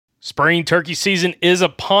Spring turkey season is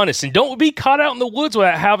upon us, and don't be caught out in the woods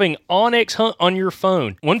without having onX Hunt on your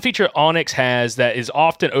phone. One feature onX has that is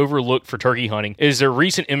often overlooked for turkey hunting is their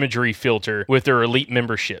recent imagery filter with their elite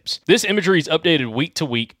memberships. This imagery is updated week to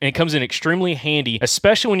week, and it comes in extremely handy,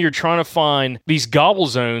 especially when you're trying to find these gobble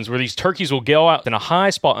zones where these turkeys will go out in a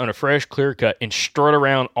high spot on a fresh clear cut and strut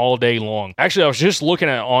around all day long. Actually, I was just looking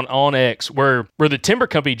at on onX where the timber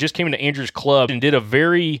company just came into Andrews Club and did a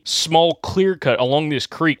very small clear cut along this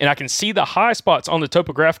creek, and I can see the high spots on the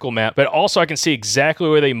topographical map, but also I can see exactly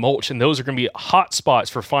where they mulch, and those are going to be hot spots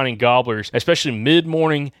for finding gobblers, especially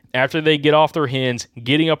mid-morning after they get off their hens,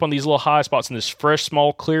 getting up on these little high spots in this fresh,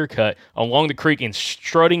 small clear cut along the creek and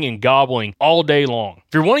strutting and gobbling all day long.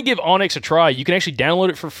 If you want to give onX a try, you can actually download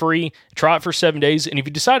it for free, try it for 7 days, and if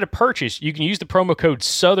you decide to purchase, you can use the promo code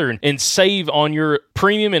SOUTHERN and save on your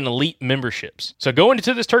premium and elite memberships. So go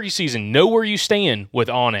into this turkey season, know where you stand with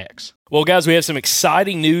onX. Well, guys, we have some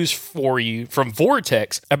exciting news for you from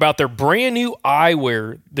Vortex about their brand new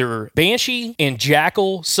eyewear, their Banshee and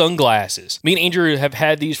Jackal sunglasses. Me and Andrew have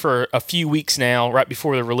had these for a few weeks now, right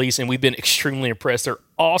before the release, and we've been extremely impressed. They're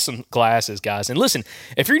awesome glasses, guys. And listen,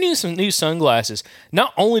 if you're needing some new sunglasses,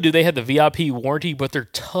 not only do they have the VIP warranty, but they're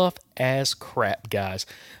tough as crap, guys.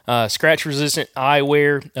 Scratch-resistant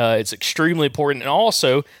eyewear, it's extremely important. And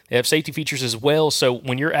also, they have safety features as well. So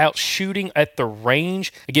when you're out shooting at the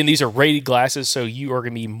range, again, these are rated glasses, so you are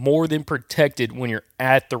going to be more than protected when you're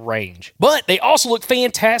at the range. But they also look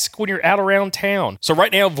fantastic when you're out around town. So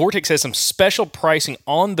right now, Vortex has some special pricing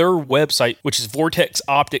on their website, which is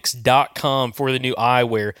vortexoptics.com for the new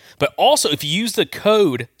eyewear. But also, if you use the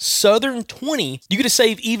code SOUTHERN20, you get to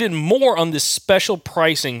save even more on this special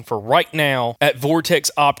pricing for right now at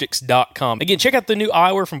vortexoptics.com. Again, check out the new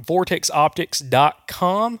eyewear from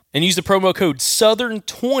vortexoptics.com and use the promo code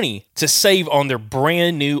SOUTHERN20 to save on their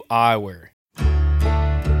brand new eyewear.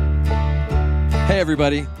 Hey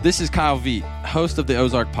everybody, this is Kyle Veet, host of the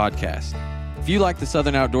Ozark Podcast. If you like the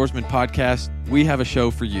Southern Outdoorsman Podcast, we have a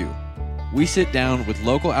show for you. We sit down with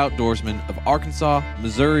local outdoorsmen of Arkansas,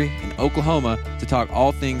 Missouri, and Oklahoma to talk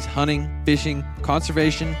all things hunting, fishing,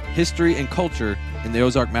 conservation, history, and culture in the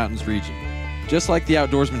Ozark Mountains region. Just like the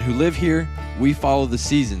outdoorsmen who live here, we follow the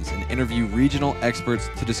seasons and interview regional experts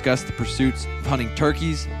to discuss the pursuits of hunting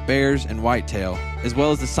turkeys, bears, and whitetail, as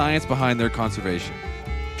well as the science behind their conservation.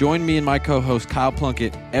 Join me and my co-host Kyle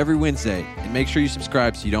Plunkett every Wednesday, and make sure you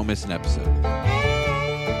subscribe so you don't miss an episode.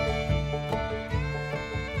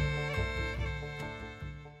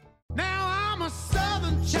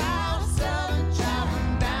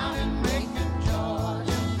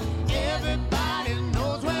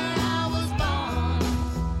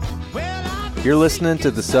 You're listening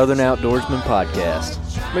to the Southern Outdoorsman Podcast.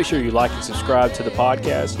 Make sure you like and subscribe to the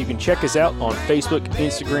podcast. You can check us out on Facebook,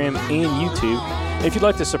 Instagram, and YouTube. And if you'd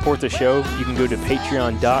like to support the show, you can go to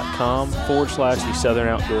patreon.com/The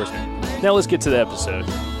Southern Outdoorsman. Now let's get to the episode.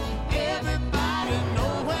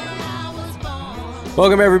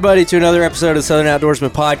 Welcome, everybody, to another episode of the Southern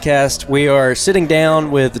Outdoorsman Podcast. We are sitting down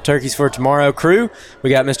with the Turkeys for Tomorrow crew. We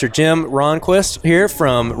got Mr. Jim Ronquist here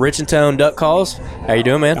from Rich and Tone Duck Calls. How you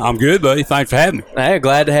doing, man? I'm good, buddy. Thanks for having me. Hey,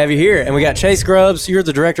 glad to have you here. And we got Chase Grubbs. You're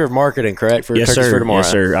the Director of Marketing, correct, for Turkeys for Tomorrow? Yes,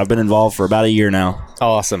 sir. I've been involved for about a year now.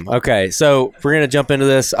 Awesome. Okay, so we're going to jump into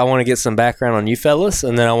this. I want to get some background on you fellas,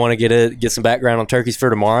 and then I want to get some background on Turkeys for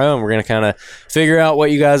Tomorrow, and we're going to kind of figure out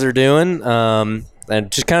what you guys are doing.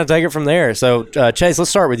 And just kind of take it from there. So, Chase, let's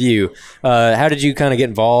start with you. How did you kind of get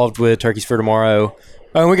involved with Turkeys for Tomorrow?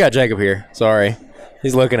 Oh, and we got Jacob here. Sorry.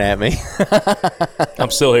 He's looking at me. I'm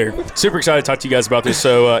still here. Super excited to talk to you guys about this.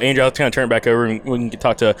 So, Andrew, I'll kind of turn it back over and we can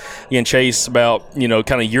talk to Ian Chase about, kind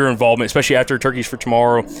of your involvement, especially after Turkeys for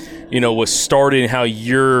Tomorrow, was started and how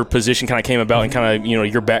your position kind of came about and kind of,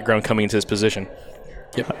 your background coming into this position.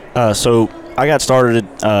 Yep. So I got started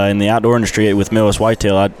in the outdoor industry with Millis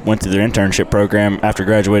Whitetail. I went through their internship program after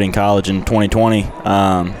graduating college in 2020.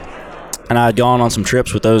 And I had gone on some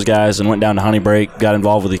trips with those guys and went down to Honey Break, got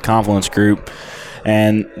involved with the Confluence Group.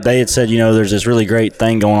 And they had said, there's this really great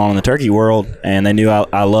thing going on in the turkey world. And they knew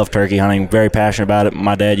I love turkey hunting, very passionate about it.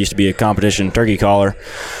 My dad used to be a competition turkey caller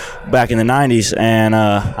back in the 90s. And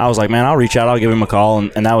I was like, man, I'll reach out. I'll give him a call.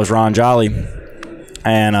 And that was Ron Jolly.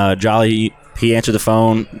 And Jolly, he answered the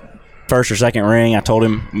phone, first or second ring. I told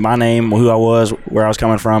him my name, who I was, where I was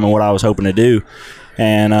coming from, and what I was hoping to do.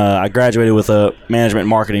 And I graduated with a management and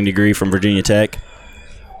marketing degree from Virginia Tech.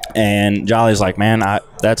 And Jolly's like, man,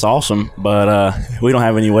 that's awesome, but we don't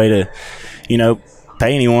have any way to,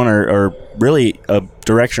 pay anyone or really a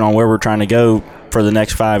direction on where we're trying to go for the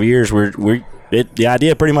next 5 years. The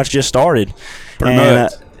idea pretty much just started.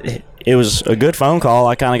 it was a good phone call.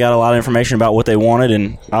 I kind of got a lot of information about what they wanted,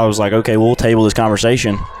 and I was like, okay, we'll table this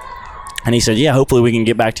conversation. And he said, yeah, hopefully we can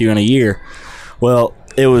get back to you in a year. Well,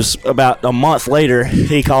 it was about a month later,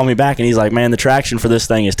 he called me back, and he's like, man, the traction for this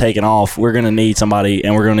thing is taking off. We're going to need somebody,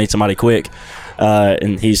 and we're going to need somebody quick.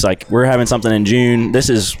 And he's like, we're having something in June. This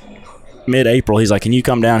is mid-April. He's like, can you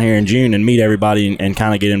come down here in June and meet everybody and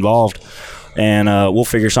kind of get involved? And we'll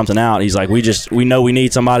figure something out. He's like, we know we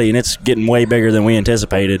need somebody, and it's getting way bigger than we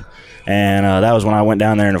anticipated. And that was when I went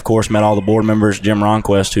down there and, of course, met all the board members, Jim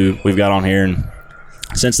Ronquist, who we've got on here. And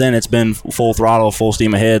since then, it's been full throttle, full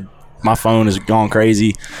steam ahead. My phone has gone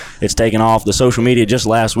crazy. It's taken off. The social media, just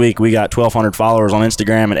last week, we got 1,200 followers on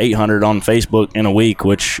Instagram and 800 on Facebook in a week,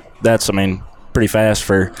 which that's, pretty fast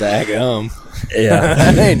for Daggum. Yeah.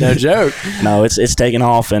 That ain't no joke. No, it's taken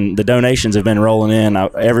off, and the donations have been rolling in.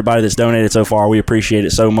 Everybody that's donated so far, we appreciate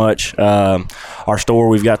it so much. Our store,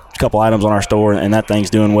 we've got a couple items on our store, and that thing's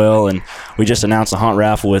doing well. And we just announced a hunt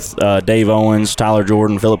raffle with Dave Owens, Tyler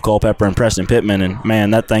Jordan, Philip Culpepper, and Preston Pittman. And,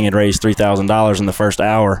 man, that thing had raised $3,000 in the first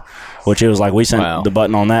hour, which it was like we sent the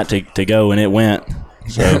button on that to go, and it went.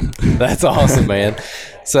 So that's awesome, man.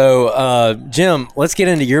 So, Jim, let's get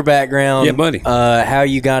into your background. Yeah, buddy. How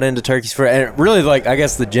you got into Turkeys for, and really, I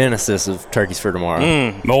guess the genesis of Turkeys for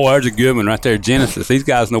Tomorrow. Oh, there's a good one right there, Genesis. These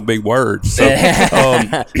guys know big words. So,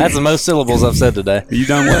 that's the most syllables I've said today. You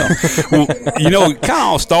done well. Well, it kind of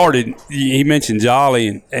all started, he mentioned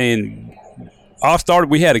Jolly, and all started,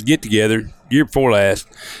 we had a get-together year before last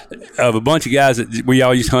of a bunch of guys that we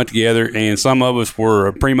all used to hunt together, and some of us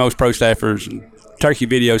were Primos pro staffers and turkey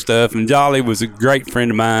video stuff, and Jolly was a great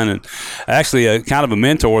friend of mine and actually a kind of a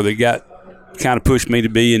mentor that kind of pushed me to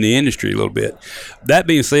be in the industry a little bit. That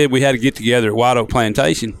being said, we had to get together at White Oak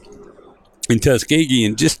Plantation in Tuskegee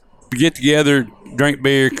and just get together, drink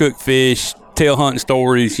beer, cook fish, tell hunting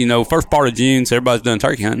stories. First part of June, so everybody's done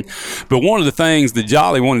turkey hunting. But one of the things that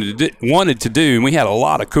Jolly wanted to do, and we had a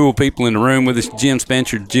lot of cool people in the room with us: Jim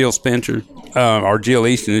Spencer, Jill Spencer, or Jill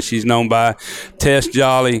Easton, as she's known by, Tess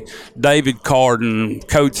Jolly, David Carden,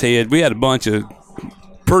 Coates Head. We had a bunch of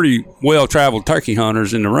pretty well-traveled turkey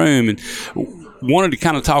hunters in the room, and wanted to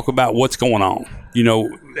kind of talk about what's going on.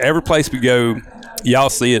 Every place we go, y'all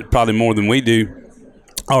see it probably more than we do,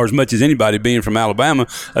 or as much as anybody, being from Alabama,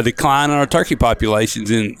 a decline in our turkey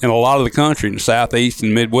populations in a lot of the country, in the Southeast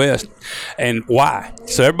and Midwest. And why?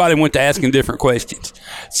 So everybody went to asking different questions.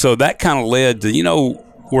 So that kind of led to,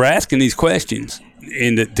 we're asking these questions,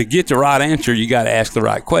 and to get the right answer, you got to ask the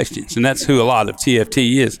right questions, and that's who a lot of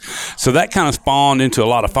TFT is. So that kind of spawned into a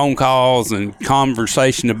lot of phone calls and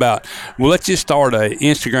conversation about, well, let's just start a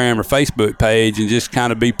Instagram or Facebook page and just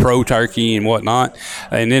kind of be pro turkey and whatnot.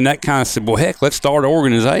 And then that kind of said, well, heck, let's start an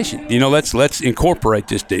organization. Let's incorporate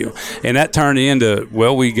this deal. And that turned into,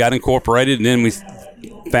 well, we got incorporated, and then we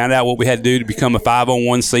found out what we had to do to become a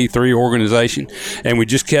 501c3 organization, and we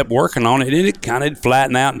just kept working on it, and it kind of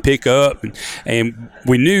flatten out and pick up, and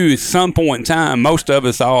we knew at some point in time most of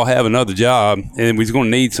us all have another job, and we was going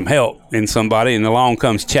to need some help in somebody, and along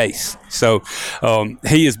comes Chase. So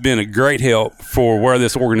he has been a great help for where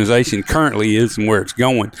this organization currently is and where it's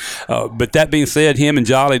going. But that being said, him and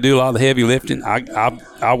Jolly do a lot of the heavy lifting.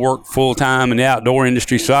 I work full-time in the outdoor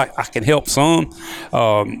industry, so I can help some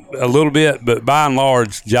a little bit, but by and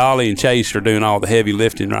large, Jolly and Chase are doing all the heavy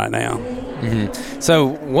lifting right now. Mm-hmm.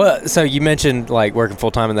 So you mentioned working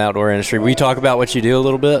full-time in the outdoor industry. Will you talk about what you do a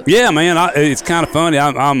little bit? Yeah, man, it's kind of funny.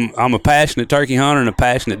 I'm a passionate turkey hunter and a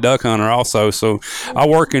passionate duck hunter also. So I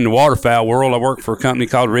work in the waterfowl world. I work for a company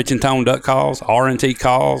called Rich and Tone Duck Calls, RNT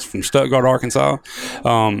Calls, from Stuttgart, Arkansas.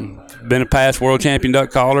 Been a past world champion duck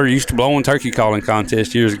caller. Used to blow in turkey calling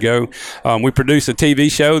contest years ago. We produce a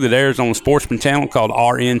TV show that airs on the Sportsman Channel called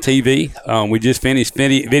RNTV. We just finished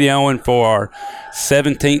videoing for our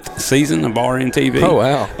 17th season of RNTV. Oh,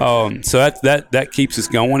 wow. So that keeps us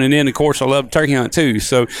going. And then, of course, I love turkey hunt too.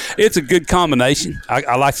 So it's a good combination.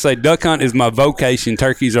 I like to say duck hunt is my vocation.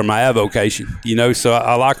 Turkeys are my avocation, so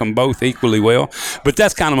I like them both equally well. But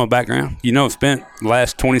that's kind of my background. I've spent the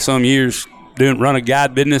last 20-some years run a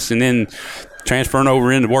guide business, and then transferring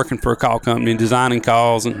over into working for a call company and designing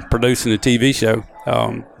calls and producing a TV show.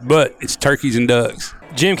 But it's turkeys and ducks.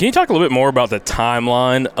 Jim, can you talk a little bit more about the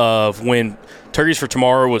timeline of when Turkeys for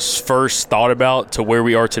Tomorrow was first thought about to where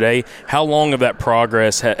we are today? How long of that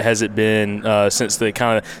progress has it been since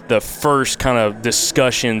the first kind of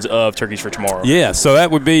discussions of Turkeys for Tomorrow? Yeah, so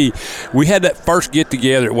that would be, we had that first get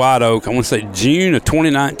together at White Oak, I want to say June of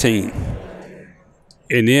 2019.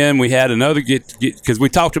 And then we had another get because we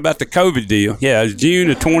talked about the COVID deal. Yeah, it was June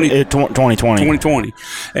of 2020.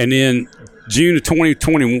 And then June of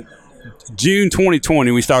 2020, June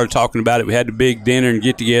 2020, we started talking about it. We had the big dinner and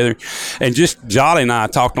get together, and just Jolly and I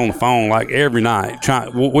talked on the phone like every night,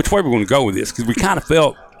 trying which way we're going to go with this, because we kind of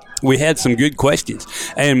felt we had some good questions,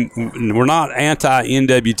 and we're not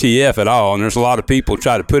anti-NWTF at all, and there's a lot of people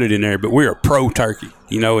try to put it in there, but we're pro-turkey.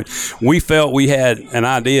 And we felt we had an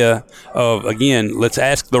idea of, again, let's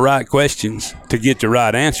ask the right questions to get the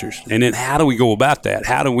right answers. And then how do we go about that?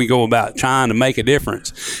 How do we go about trying to make a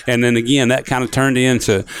difference? And then, again, that kind of turned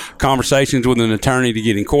into conversations with an attorney to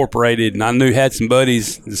get incorporated. And I had some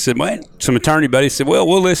buddies that said, some attorney buddies said, well,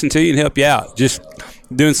 we'll listen to you and help you out. Just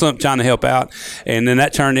doing something, trying to help out. And then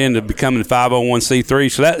that turned into becoming a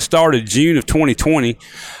 501c3. So that started June of 2020.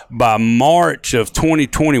 By March of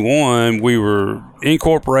 2021, we were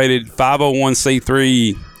incorporated,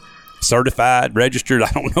 501c3 certified, registered.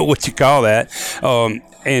 I don't know what you call that.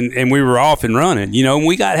 And we were off and running. And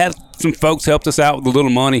we had some folks helped us out with a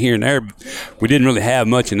little money here and there. We didn't really have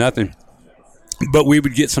much of nothing. But we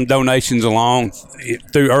would get some donations along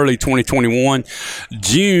through early 2021.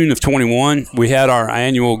 June of 21, we had our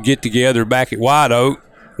annual get-together back at White Oak.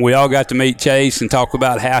 We all got to meet Chase and talk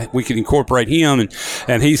about how we could incorporate him,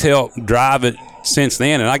 and he's helped drive it since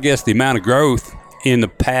then. And I guess the amount of growth in the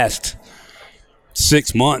past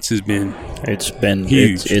 6 months has been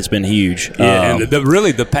huge. It's been huge. Yeah, and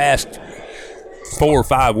really the past 4 or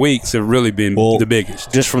 5 weeks have really been the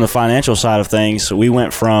biggest. Just from the financial side of things, we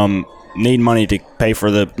went from need money to pay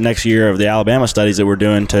for the next year of the Alabama studies that we're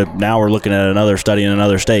doing to now we're looking at another study in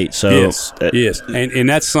another state. So yes. And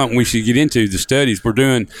that's something we should get into, the studies we're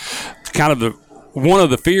doing. Kind of one of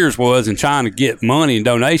the fears was in trying to get money and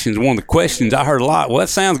donations, one of the questions I heard a lot, well, that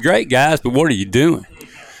sounds great, guys, but what are you doing?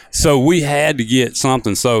 So we had to get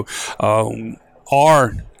something. So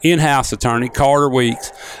our in-house attorney, Carter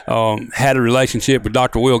Weeks, had a relationship with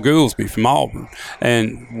Dr. Will Goolsby from Auburn.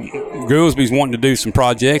 And Goolsby's wanting to do some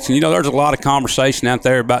projects. And, there's a lot of conversation out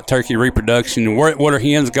there about turkey reproduction and what are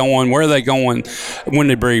hens going, where are they going when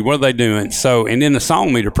they breed, what are they doing. So, and then the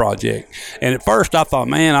Song Meter project. And at first I thought,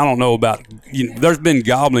 man, I don't know about, there's been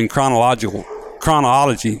gobbling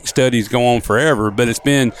chronology studies go on forever, but it's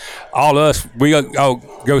been all us. We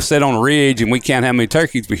go sit on a ridge and we count how many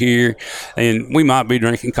turkeys we hear, and we might be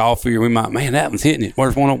drinking coffee, or we might, man, that one's hitting it.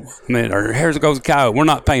 Where's one? Or here goes a coyote. We're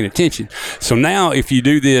not paying attention. So now, if you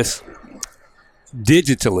do this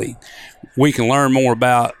digitally, we can learn more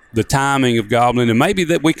about the timing of gobbling, and maybe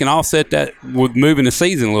that we can offset that with moving the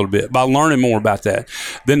season a little bit by learning more about that.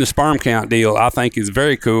 Then the sperm count deal, I think, is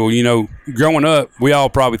very cool. Growing up, we all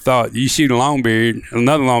probably thought you shoot a longbeard,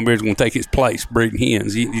 another longbeard's going to take its place breeding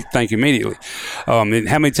hens. You think immediately. And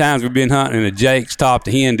how many times we've been hunting and a Jake's topped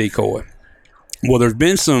a hen decoy? Well, there's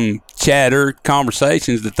been some chatter,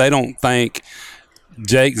 conversations that they don't think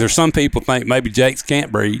Jakes, there's some people think maybe Jakes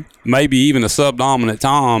can't breed. Maybe even a subdominant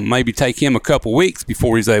Tom, maybe take him a couple weeks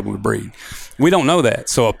before he's able to breed. We don't know that.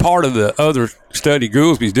 So a part of the other study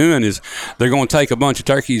Goolsby's doing is they're going to take a bunch of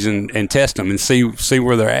turkeys and test them and see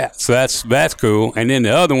where they're at. So that's cool. And then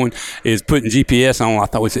the other one is putting GPS on. I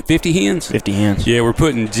thought, was it 50 hens? 50 hens. Yeah, we're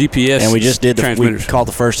putting GPS. And we just did we caught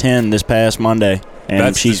the first hen this past Monday.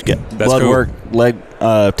 And she's got blood work, leg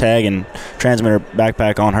tag, and transmitter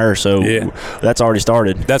backpack on her. So that's already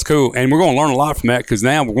started. That's cool. And we're going to learn a lot from that, because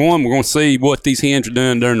now, we're going to see what these hens are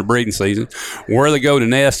doing during the breeding season, where they go to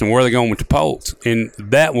nest, and where they're going with the poults. And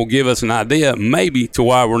that will give us an idea maybe to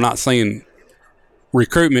why we're not seeing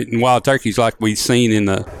recruitment in wild turkeys like we've seen in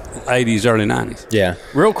the 80s, early 90s. Yeah.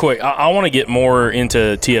 Real quick, I want to get more into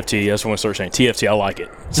TFT. I just want to start saying TFT. I like it.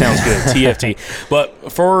 Sounds good. TFT.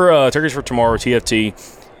 But for Turkeys for Tomorrow, TFT,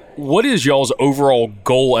 what is y'all's overall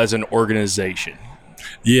goal as an organization?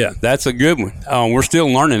 Yeah, that's a good one. We're still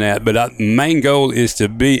learning that, but our main goal is to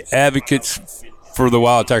be advocates for the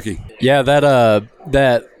wild turkey. Yeah,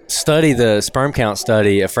 that study, the sperm count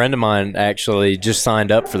study, a friend of mine actually just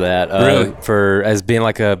signed up for that. Really? For as being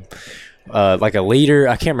like a leader.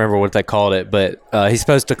 I can't remember what they called it, but he's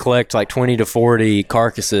supposed to collect like 20 to 40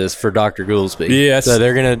 carcasses for Dr. Goolsby. Yeah, so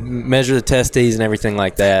they're going to measure the testes and everything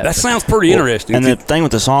like that. That sounds pretty interesting. And the thing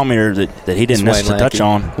with the Song Meter that he didn't necessarily touch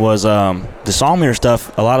on was the Song Meter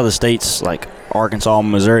stuff. A lot of the states like Arkansas,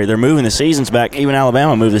 Missouri, they're moving the seasons back. Even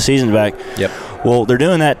Alabama moved the seasons back. Yep. Well, they're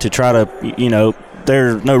doing that to try to,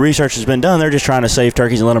 there's no research has been done. They're just trying to save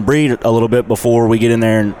turkeys and let them breed a little bit before we get in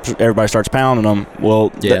there and everybody starts pounding them. Well,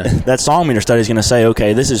 that Song Meter study is going to say,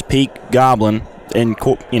 okay, this is peak gobbling and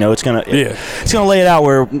it's gonna lay it out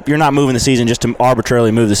where you're not moving the season just to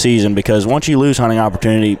arbitrarily move the season, because once you lose hunting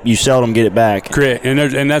opportunity, you seldom get it back. Correct,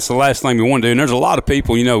 and that's the last thing we want to do. And there's a lot of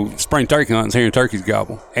people, spring turkey hunting's hearing turkeys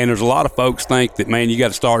gobble, and there's a lot of folks think that, man, you got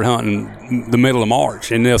to start hunting the middle of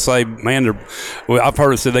March, and they'll say, man, I've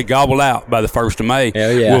heard it said they gobbled out by the 1st of May.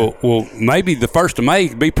 Hell yeah. Well, maybe the 1st of May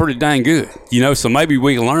could be pretty dang good, so maybe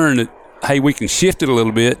we can learn that, hey, we can shift it a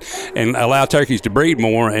little bit and allow turkeys to breed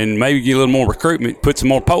more and maybe get a little more recruitment, put some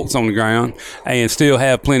more poults on the ground, and still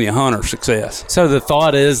have plenty of hunter success. So the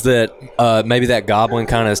thought is that maybe that gobbling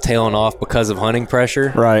kind of is tailing off because of hunting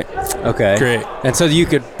pressure? Right. Okay. Correct. And so you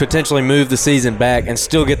could potentially move the season back and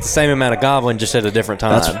still get the same amount of gobbling just at a different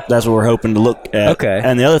time. That's what we're hoping to look at. Okay.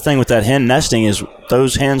 And the other thing with that hen nesting is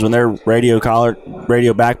those hens, when they're radio collared,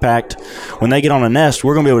 radio backpacked, when they get on a nest,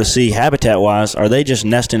 we're going to be able to see habitat-wise, are they just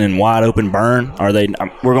nesting in wide open burn? Are they?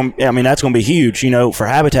 That's going to be huge. For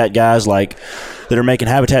habitat guys that are making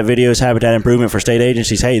habitat videos, habitat improvement for state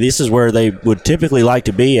agencies. Hey, this is where they would typically like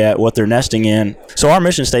to be at, what they're nesting in. So our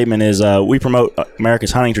mission statement is we promote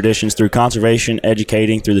America's hunting traditions through conservation,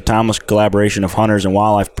 educating, through the timeless collaboration of hunters and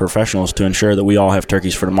wildlife professionals to ensure that we all have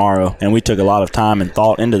turkeys for tomorrow. And we took a lot of time and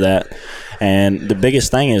thought into that. And the biggest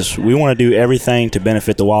thing is we want to do everything to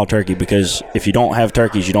benefit the wild turkey, because if you don't have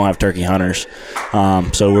turkeys, you don't have turkey hunters.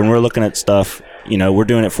 So when we're looking at stuff, we're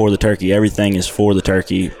doing it for the turkey. Everything is for the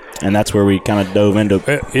turkey, and that's where we kind of dove into.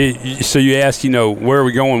 So you asked, where are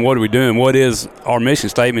we going? What are we doing? What is our mission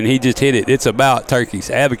statement? He just hit it. It's about turkeys,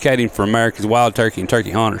 advocating for America's wild turkey and turkey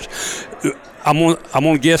hunters. I'm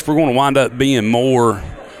gonna guess we're going to wind up being more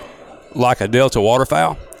like a Delta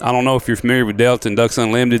waterfowl. I don't know if you're familiar with Delta and Ducks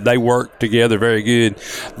Unlimited. They work together very good.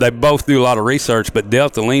 They both do a lot of research, but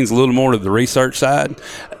Delta leans a little more to the research side.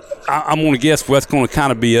 I'm going to guess what's going to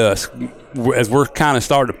kind of be us, as we're kind of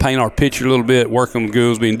starting to paint our picture a little bit, working with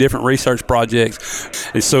Goolsby in different research projects.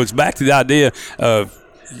 And so it's back to the idea of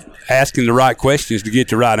asking the right questions to get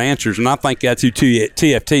the right answers, and I think that's who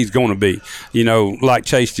TFT is going to be. Like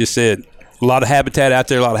Chase just said, a lot of habitat out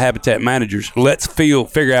there, a lot of habitat managers. Let's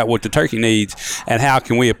figure out what the turkey needs and how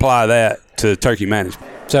can we apply that to turkey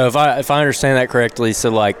management. So if I understand that correctly,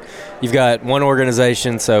 so you've got one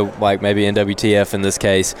organization, so maybe NWTF in this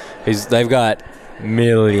case, they've got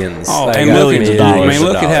millions. And millions of dollars.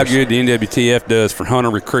 Look at how good the NWTF does for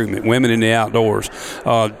hunter recruitment, women in the outdoors,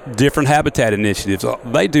 different habitat initiatives.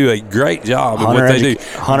 They do a great job of what they do.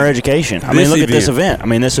 Hunter education. Look at this event.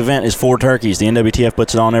 This event is for turkeys. The NWTF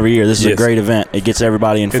puts it on every year. This is a great event. It gets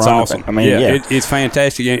everybody in front. It's awesome. It's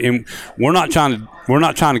fantastic, and we're not trying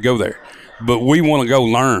to go there. But we want to go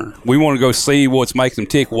learn. We want to go see what's making them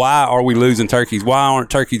tick. Why are we losing turkeys? Why aren't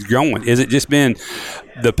turkeys growing? Is it just been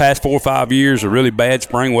the past 4 or 5 years of really bad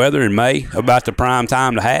spring weather in May, about the prime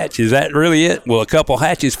time to hatch? Is that really it? Will a couple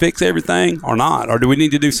hatches fix everything or not? Or do we need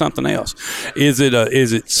to do something else? Is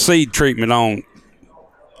it seed treatment on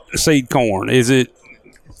seed corn? Is it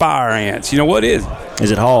fire ants? What is it? Is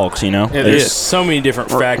it hogs? Yeah, there's so many different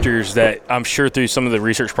factors that I'm sure through some of the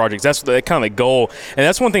research projects, that's kind of the goal. And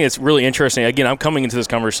that's one thing that's really interesting. Again, I'm coming into this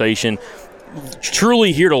conversation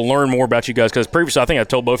truly here to learn more about you guys, because previously I think I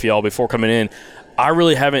told both of y'all before coming in, I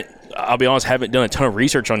really haven't done a ton of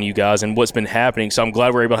research on you guys and what's been happening. So I'm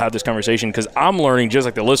glad we're able to have this conversation, because I'm learning, just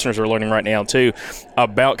like the listeners are learning right now too,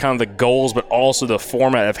 about kind of the goals, but also the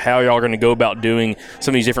format of how y'all are going to go about doing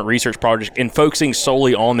some of these different research projects and focusing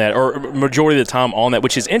solely on that, or majority of the time on that,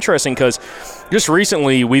 which is interesting because just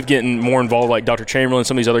recently we've gotten more involved, like Dr. Chamberlain,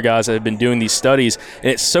 some of these other guys that have been doing these studies,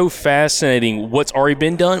 and it's so fascinating what's already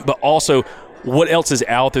been done, but also what else is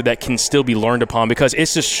out there that can still be learned upon, because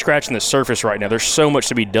it's just scratching the surface right now. There's so much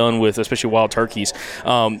to be done with, especially wild turkeys,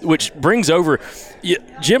 which brings over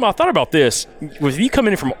Jim, I thought about this. With you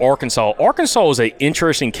coming in from Arkansas is an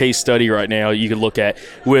interesting case study right now you could look at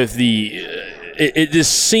with the it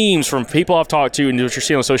just seems, from people I've talked to and what you're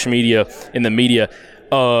seeing on social media, in the media,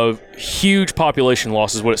 of huge population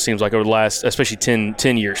loss is what it seems like over the last, especially 10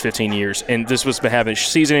 years, 15 years. And this was been having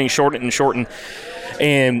seasoning, shortened.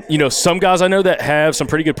 And, some guys I know that have some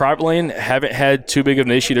pretty good private land haven't had too big of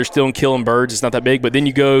an issue. They're still in killing birds. It's not that big. But then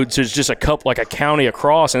you go to just a couple, like a county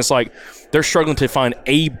across, and it's like they're struggling to find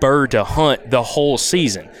a bird to hunt the whole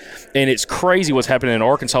season. And it's crazy what's happening in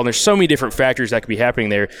Arkansas. And there's so many different factors that could be happening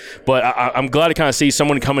there. But I'm glad to kind of see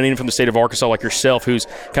someone coming in from the state of Arkansas like yourself, who's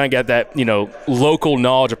kind of got that, local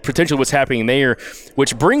knowledge of potentially what's happening there,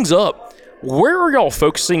 which brings up, where are y'all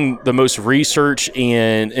focusing the most research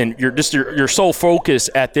and your sole focus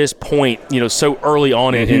at this point, so early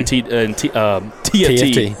on in TFT?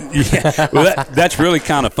 TFT. Yeah. Well, that's really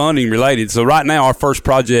kind of funding related. So right now our first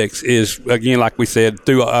project is, again, like we said,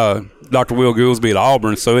 through Dr. Will Goolsby at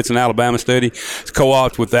Auburn, so it's an Alabama study. It's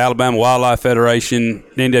co-opted with the Alabama Wildlife Federation.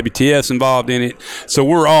 NWTF's involved in it, so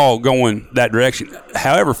we're all going that direction.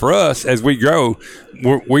 However, for us, as we grow,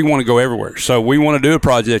 we want to go everywhere. So we want to do a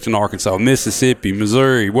project in Arkansas, Mississippi,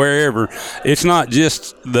 Missouri, wherever. It's not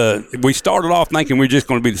just we started off thinking we're just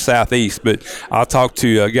going to be the Southeast, but I talked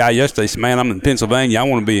to a guy yesterday, said, man, I'm in Pennsylvania. I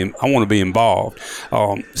want to be involved.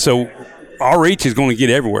 So our reach is going to get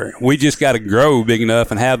everywhere. We just got to grow big enough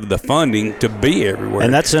and have the funding to be everywhere.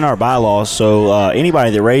 And that's in our bylaws. So anybody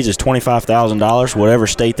that raises $25,000, whatever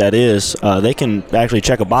state that is, they can actually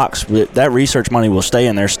check a box. That research money will stay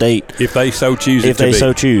in their state if they so choose.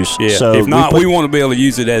 So choose. Yeah. So if not, we want to be able to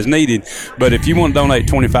use it as needed. But if you want to donate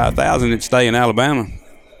 $25,000 and stay in Alabama,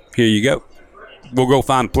 here you go. We'll go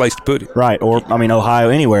find a place to put it. Right, or Ohio,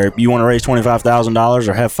 anywhere. You want to raise $25,000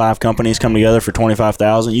 or have 5 companies come together for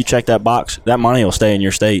 $25,000. You check that box, that money will stay in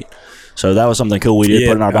your state. So that was something cool we did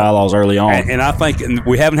put in our bylaws early on. And I think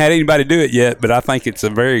we haven't had anybody do it yet, but I think it's a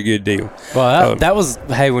very good deal. Well, that was,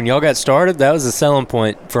 hey, when y'all got started, that was a selling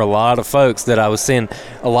point for a lot of folks that I was seeing.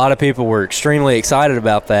 A lot of people were extremely excited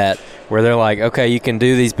about that, where they're like, okay, you can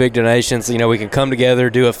do these big donations. We can come together,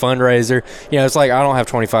 do a fundraiser. It's like I don't have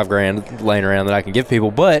 $25,000 laying around that I can give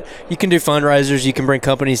people, but you can do fundraisers. You can bring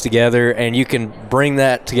companies together, and you can bring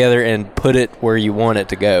that together and put it where you want it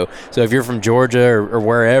to go. So if you're from Georgia or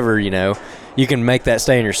wherever, you can make that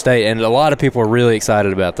stay in your state. And a lot of people are really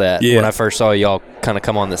excited about that when I first saw y'all kind of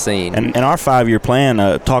come on the scene. And our 5-year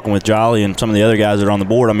plan, talking with Jolly and some of the other guys that are on the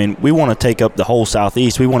board, we want to take up the whole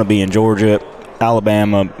Southeast. We want to be in Georgia,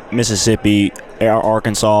 Alabama, Mississippi,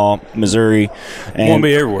 Arkansas, Missouri. And we want to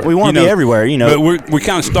be everywhere. We want to be everywhere, But we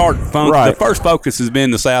kind of start right. The first focus has been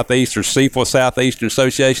the Southeast, or CFWA, Southeastern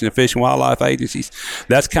Association of Fish and Wildlife Agencies.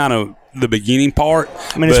 That's kind of the beginning part.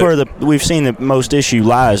 It's where we've seen the most issue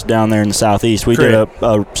lies down there in the Southeast. We did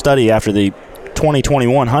a study after the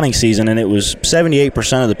 2021 hunting season, and it was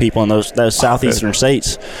 78% of the people in those southeastern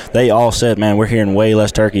states, they all said, man, we're hearing way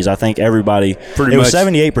less turkeys. I think everybody, it was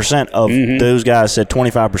 78% of those guys said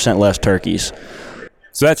 25% less turkeys.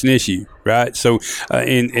 So that's an issue, right? So,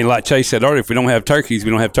 and like Chase said earlier, if we don't have turkeys,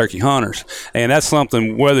 we don't have turkey hunters. And that's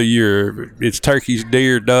something, whether it's turkeys,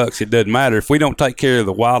 deer, ducks, it doesn't matter. If we don't take care of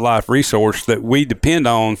the wildlife resource that we depend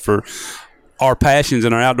on for our passions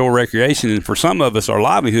and our outdoor recreation, and for some of us, our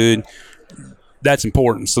livelihood, that's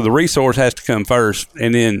important. So the resource has to come first,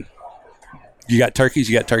 and then you got turkeys,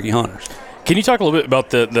 you got turkey hunters. Can you talk a little bit about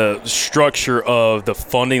the structure of the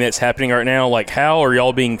funding that's happening right now? Like, how are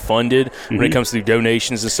y'all being funded when it comes to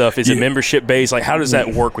donations and stuff? Is it membership based? Like, how does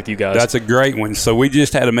that work with you guys? That's a great one. So we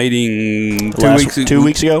just had a meeting 2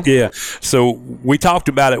 weeks ago. Yeah. So we talked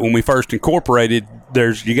about it when we first incorporated.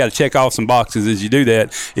 You got to check off some boxes as you do that.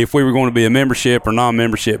 If we were going to be a membership or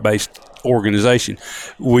non-membership based organization,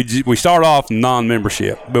 we start off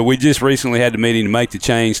non-membership, but we just recently had the meeting to make the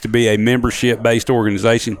change to be a membership based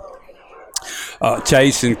organization.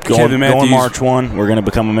 Chase and Kevin Matthews. Going March 1, we're going to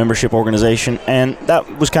become a membership organization, and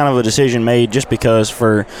that was kind of a decision made just because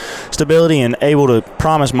for stability and able to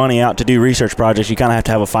promise money out to do research projects, you kind of have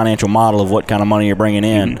to have a financial model of what kind of money you're bringing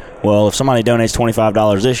in. Well, if somebody donates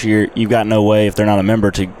 $25 this year, you've got no way, if they're not a member,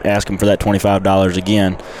 to ask them for that $25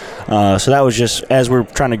 again. So that was just, as we're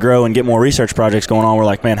trying to grow and get more research projects going on, we're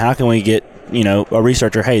like, man, how can we get a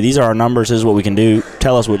researcher, hey, these are our numbers, this is what we can do,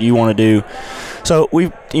 tell us what you want to do. So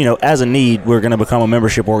we, as a need, we're going to become a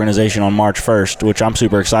membership organization on March 1st, which I'm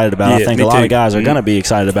super excited about. I think a lot of guys are going to be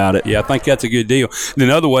excited about it. Yeah, I think that's a good deal. Then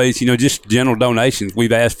other ways, just general donations.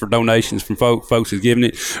 We've asked for donations from folks who's giving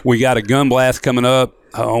it. We got a gun blast coming up.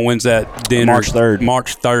 When's that dinner? March 3rd.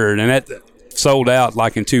 March 3rd. And that sold out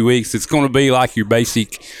like in 2 weeks. It's going to be like your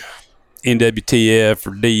basic NWTF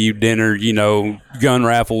or DU dinner, gun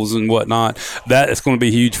raffles and whatnot. That is going to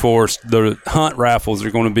be huge for us. The hunt raffles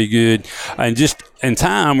are going to be good. And just in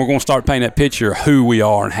time, we're going to start painting that picture of who we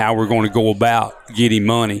are and how we're going to go about getting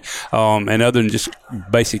money. And other than just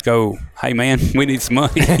basic, hey, man, we need some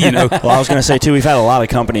money, Well, I was going to say, too, we've had a lot of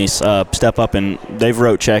companies step up, and they've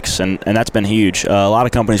wrote checks, and that's been huge. A lot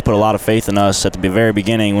of companies put a lot of faith in us at the very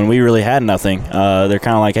beginning when we really had nothing. They're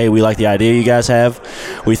kind of like, hey, we like the idea you guys have.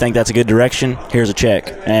 We think that's a good direction. Here's a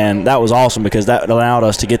check. And that was awesome because that allowed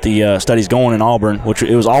us to get the studies going in Auburn, which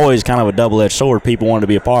it was always kind of a double-edged sword. People wanted to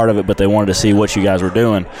be a part of it, but they wanted to see what you guys were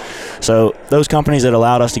doing. So those companies that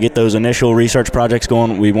allowed us to get those initial research projects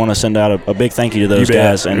going, we want to send out a big thank you to those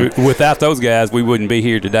guys. And without those guys, we wouldn't be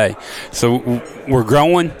here today. So we're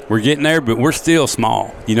growing, we're getting there, but we're still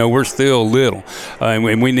small. We're still little, and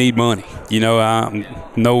we need money.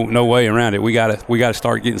 No way around it. We got to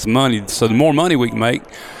start getting some money. So the more money we can make,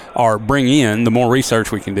 or bring in, the more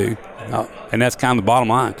research we can do. And that's kind of the bottom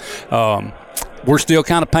line. We're still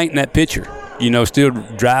kind of painting that picture, still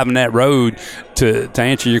driving that road to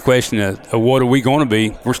answer your question of what are we going to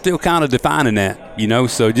be. We're still kind of defining that,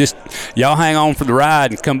 so just y'all hang on for the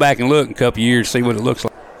ride and come back and look in a couple of years, see what it looks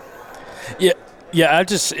like. Yeah,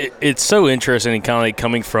 it's so interesting and kind of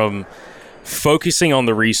coming from focusing on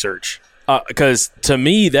the research, because to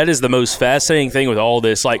me that is the most fascinating thing with all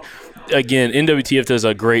this. Like, again, NWTF does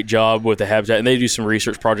a great job with the habitat, and they do some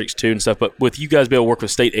research projects too and stuff. But with you guys be able to work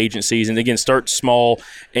with state agencies, and again, start small,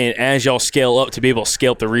 and as y'all scale up to be able to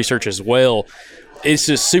scale up the research as well, it's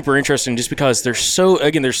just super interesting. Just because there's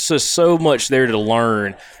just so much there to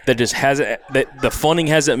learn that just that the funding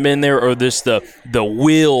hasn't been there, or this the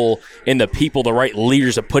will and the people, the right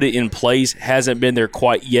leaders to put it in place hasn't been there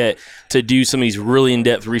quite yet to do some of these really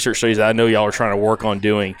in-depth research studies that I know y'all are trying to work on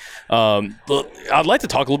doing. I'd like to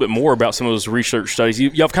talk a little bit more about some of those research studies.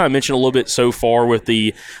 Y'all have kind of mentioned a little bit so far with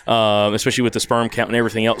the, especially with the sperm count and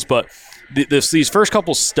everything else, but these first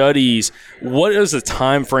couple studies, what is the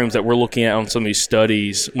time frames that we're looking at on some of these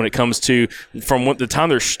studies when it comes to from the time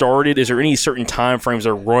they're started? Is there any certain time frames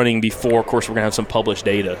they're running before, of course, we're going to have some published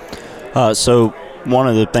data? So one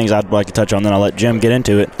of the things I'd like to touch on, then I'll let Jim get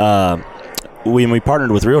into it. When we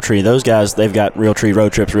partnered with Realtree, those guys, they've got Realtree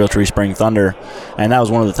Road Trips, Realtree Spring Thunder, and that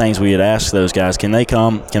was one of the things we had asked those guys. Can they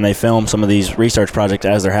come? Can they film some of these research projects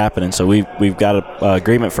as they're happening? So we've got an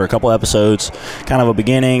agreement for a couple episodes, kind of a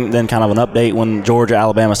beginning, then kind of an update when Georgia,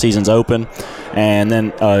 Alabama season's open, and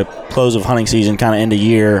then close of hunting season, kind of end of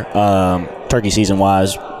year, turkey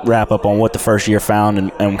season-wise, wrap up on what the first year found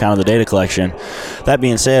and kind of the data collection. That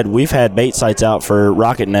being said, we've had bait sites out for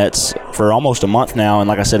rocket nets for almost a month now, and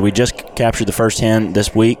like I said, we just captured the first hen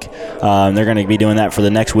this week. They're going to be doing that for the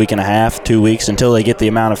next week and a half, 2 weeks, until they get the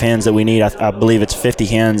amount of hens that we need. I believe it's 50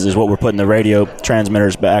 hens is what we're putting the radio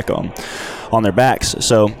transmitters back on their backs.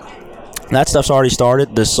 So that stuff's already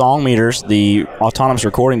started. The song meters, the autonomous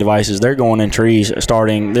recording devices, they're going in trees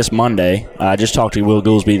starting this Monday. I just talked to Will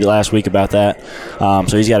Goolsby last week about that.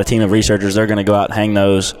 So he's got a team of researchers. They're going to go out and hang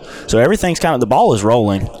those. So everything's kind of, the ball is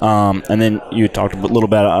rolling. And then you talked a little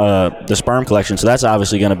about the sperm collection. So that's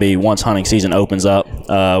obviously going to be once hunting season opens up.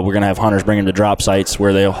 We're going to have hunters bring them to drop sites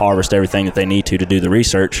where they'll harvest everything that they need to do the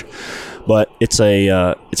research. But it's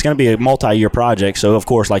going to be a multi-year project. So, of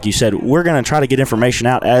course, like you said, we're going to try to get information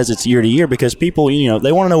out as it's year to year, because people,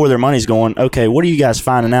 they want to know where their money's going. Okay, what are you guys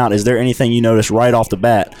finding out? Is there anything you notice right off the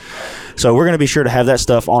bat? So we're going to be sure to have that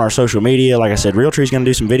stuff on our social media. Like I said, Realtree's going to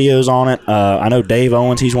do some videos on it. I know Dave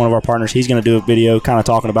Owens, he's one of our partners. He's going to do a video kind of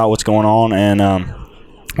talking about what's going on, and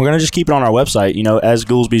we're going to just keep it on our website. As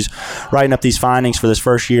Goolsby's writing up these findings for this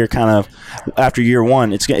first year, kind of after year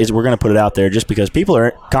one, we're going to put it out there just because people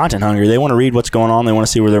are content hungry. They want to read what's going on. They want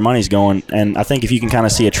to see where their money's going. And I think if you can kind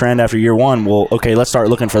of see a trend after year one, well, okay, let's start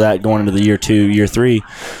looking for that going into the year 2, year 3,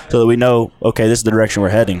 so that we know, okay, this is the direction we're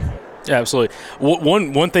heading. Yeah, absolutely.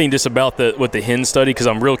 One thing just about with the hen study, because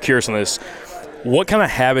I'm real curious on this. What kind of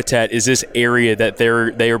habitat is this area that they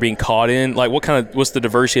are being caught in? Like, what's the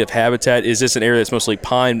diversity of habitat? Is this an area that's mostly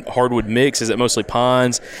pine hardwood mix? Is it mostly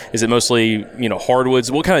pines? Is it mostly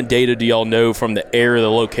hardwoods? What kind of data do y'all know from the area, the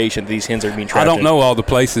location that these hens are being trapped? I don't know all the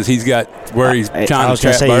places he's got where he's trying to trap birds. I was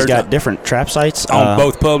going to say he's got different trap sites on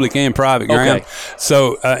both public and private ground.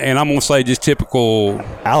 So, and I'm going to say just typical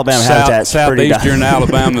Alabama habitat, southeastern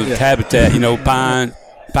Alabama habitat.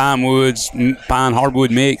 Pine woods, pine hardwood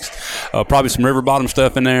mix, probably some river bottom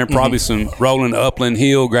stuff in there, probably some rolling upland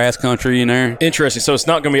hill grass country in there. Interesting. So it's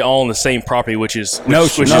not going to be all on the same property, which is no,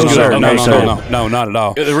 good. No, not at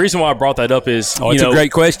all. The reason why I brought that up is it's a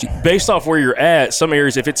great question. Based off where you're at, some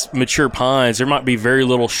areas, if it's mature pines, there might be very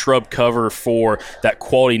little shrub cover for that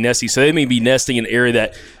quality nesting. So they may be nesting in an area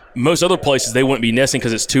that most other places they wouldn't be nesting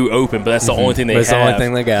because it's too open, but that's the only thing they have. That's the only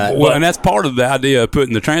thing they got. Well, and that's part of the idea of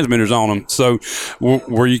putting the transmitters on them. So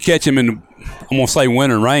where you catch them in, I'm going to say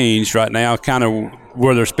winter range right now, kind of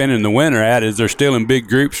where they're spending the winter at is they're still in big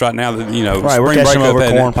groups right now. That right, we're catching them over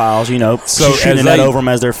corn piles, so shooting that over them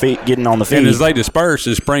as their feet getting on the feed. And as they disperse,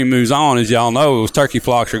 as spring moves on, as y'all know, those turkey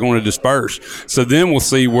flocks are going to disperse. So then we'll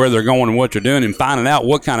see where they're going and what they're doing, and finding out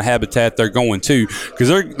what kind of habitat they're going to, because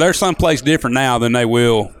they're someplace different now than they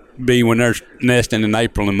will be when they're nesting in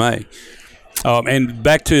April and May. And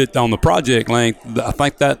back to it on the project length, I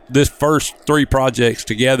think that this first 3 projects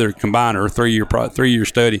together combined are a 3-year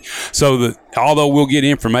study. So that although we'll get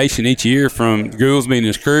information each year from Goolsby and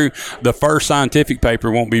his crew, the first scientific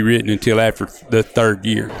paper won't be written until after the 3rd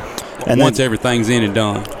year. And once everything's in and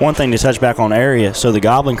done. One thing to touch back on area, so the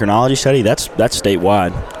Goblin chronology study, that's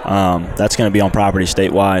statewide. That's going to be on property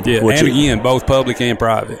statewide. Yeah, and again, both public and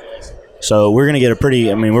private. So we're going to get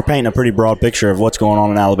we're painting a pretty broad picture of what's going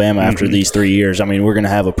on in Alabama after these 3 years. I mean, we're going to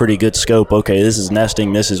have a pretty good scope. Okay, this is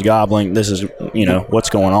nesting, this is gobbling, this is,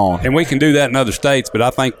 what's going on. And we can do that in other states, but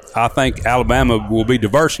I think Alabama will be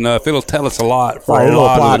diverse enough. It'll tell us a lot for a It'll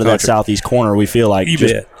lot apply of the to that country. southeast corner, we feel like. You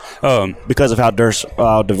bet. Because of how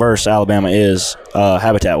diverse Alabama is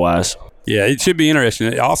habitat-wise. Yeah, it should be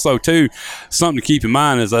interesting. Also, too, something to keep in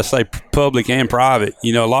mind is I say public and private.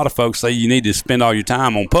 A lot of folks say you need to spend all your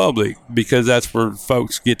time on public because that's where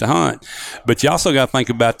folks get to hunt. But you also got to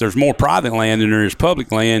think about there's more private land than there is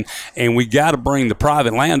public land, and we got to bring the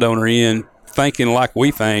private landowner in thinking like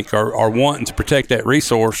we think or wanting to protect that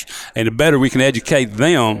resource. And the better we can educate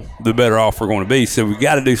them, the better off we're going to be. So we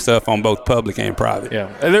got to do stuff on both public and private.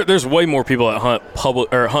 Yeah, and there's way more people that hunt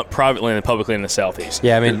private land than public land in the southeast.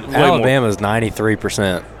 Yeah, I mean, Alabama's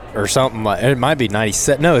 93% or something like it. Might be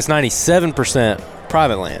 97. No, it's 97%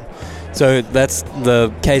 private land. So that's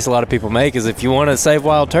the case a lot of people make is if you want to save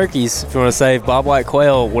wild turkeys, if you want to save bobwhite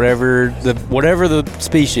quail, whatever the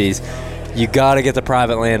species, you got to get the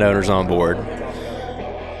private landowners on board.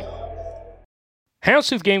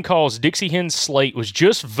 Houndstooth Game Call's Dixie Hen Slate was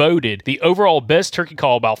just voted the overall best turkey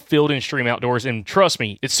call by Field and Stream Outdoors, and trust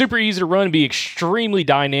me, it's super easy to run and be extremely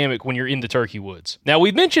dynamic when you're in the turkey woods. Now,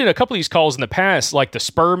 we've mentioned a couple of these calls in the past, like the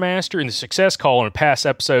Spur Master and the Success Call in a past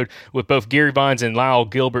episode with both Gary Vines and Lyle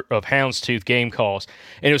Gilbert of Houndstooth Game Calls.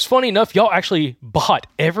 And it was funny enough, y'all actually bought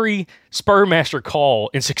every Spur Master call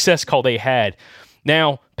and Success Call they had.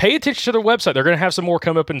 Now, pay attention to their website. They're going to have some more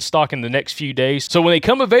come up in stock in the next few days. So when they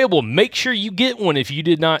come available, make sure you get one if you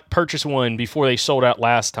did not purchase one before they sold out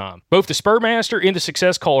last time. Both the Spurmaster and the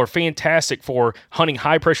Success Call are fantastic for hunting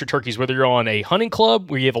high-pressure turkeys, whether you're on a hunting club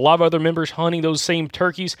where you have a lot of other members hunting those same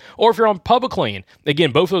turkeys, or if you're on public land.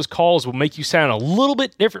 Again, both of those calls will make you sound a little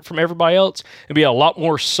bit different from everybody else and be a lot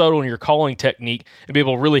more subtle in your calling technique and be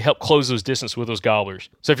able to really help close those distance with those gobblers.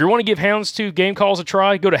 So if you want to give Houndstooth Game Calls a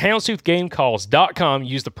try, go to houndstoothgamecalls.com,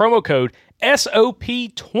 use the promo code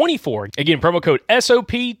SOP24. Again, promo code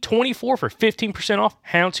SOP24 for 15% off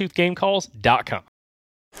houndstoothgamecalls.com.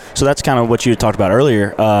 So that's kind of what you talked about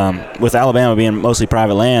earlier. With Alabama being mostly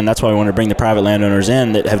private land, that's why we want to bring the private landowners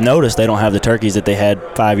in that have noticed they don't have the turkeys that they had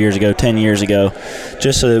 5 years ago, 10 years ago,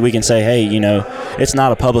 just so that we can say, hey, it's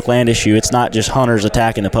not a public land issue. It's not just hunters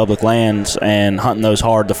attacking the public lands and hunting those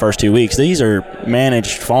hard the first 2 weeks. These are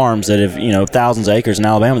managed farms that have, thousands of acres in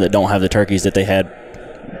Alabama that don't have the turkeys that they had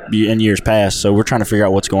in years past. So we're trying to figure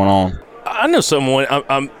out what's going on. I know someone,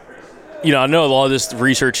 I know a lot of this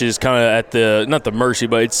research is kind of at not the mercy,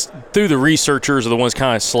 but it's through the researchers are the ones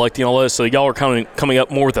kind of selecting all this. So y'all are kind of coming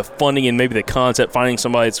up more with the funding and maybe the concept, finding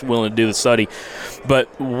somebody that's willing to do the study.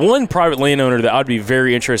 But one private landowner that I'd be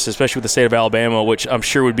very interested, especially with the state of Alabama, which I'm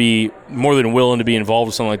sure would be more than willing to be involved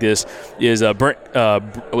with something like this, is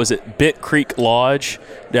Bent Creek Lodge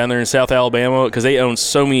down there in South Alabama, because they own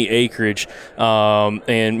so many acreage.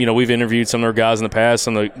 And we've interviewed some of their guys in the past,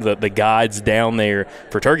 some of the guides down there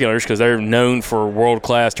for turkey hunters, because they're known for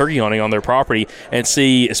world-class turkey hunting on their property, and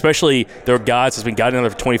see, especially their guides that's been guiding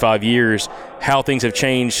them for 25 years, how things have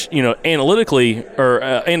changed, analytically or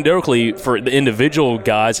anecdotally for the individual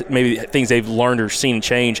guides, maybe things they've learned or seen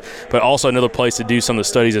change, but also another place to do some of the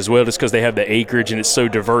studies as well, just because they have the acreage and it's so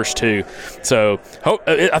diverse too. So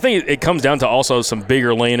I think it comes down to also some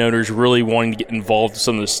bigger landowners really wanting to get involved in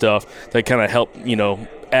some of this stuff that kind of help,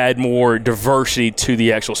 add more diversity to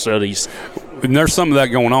the actual studies. And there's some of that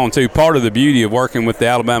going on too. Part of the beauty of working with the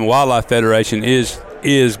Alabama Wildlife Federation is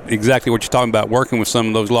exactly what you're talking about, working with some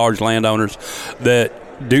of those large landowners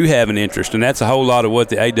that do have an interest, and that's a whole lot of what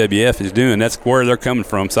the AWF is doing. That's where they're coming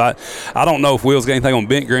from. So I don't know if Will's got anything on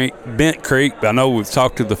Bent Creek, but I know they've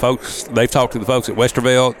talked to the folks at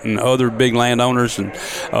Westervelt and other big landowners, and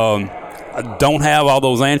I don't have all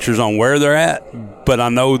those answers on where they're at, but I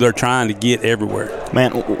know they're trying to get everywhere.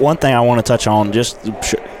 Man, one thing I want to touch on, just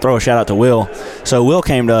throw a shout out to Will. So Will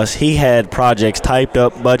came to us. He had projects typed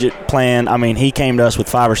up, budget planned. I mean, he came to us with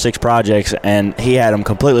 5 or 6 projects, and he had them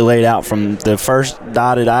completely laid out from the first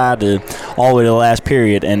dotted I to all the way to the last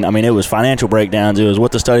period. And, I mean, it was financial breakdowns. It was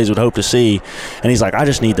what the studies would hope to see. And he's like, I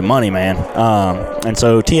just need the money, man. And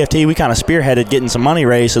so TFT, we kind of spearheaded getting some money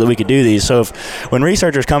raised so that we could do these. So when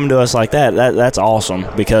researchers come to us like that's awesome,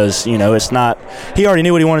 because, it's not – he already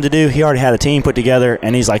knew what he wanted to do. He already had a team put together,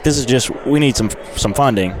 and he's like, we need some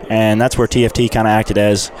funding. And that's where TFT kind of acted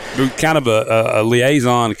as kind of a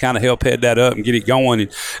liaison to kind of help head that up and get it going.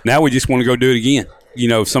 And now we just want to go do it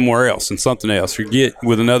again, somewhere else and something else, or get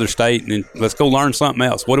with another state and let's go learn something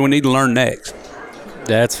else. What do we need to learn next?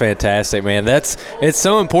 That's fantastic, man. It's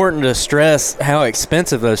so important to stress how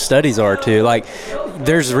expensive those studies are too. Like,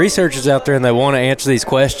 there's researchers out there and they want to answer these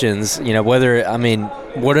questions,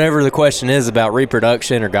 whatever the question is about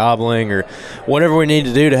reproduction or gobbling or whatever we need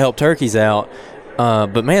to do to help turkeys out.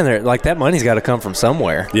 But man, that money's got to come from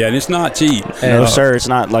somewhere. Yeah, and it's not cheap. No, sir, it's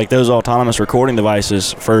not like those autonomous recording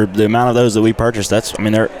devices. For the amount of those that we purchased, that's over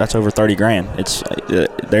 $30,000. It's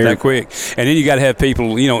they're that quick. And then you got to have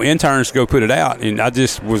people, interns to go put it out. And I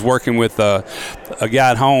just was working with a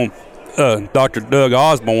guy at home, Dr. Doug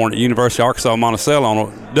Osborne at University of Arkansas Monticello on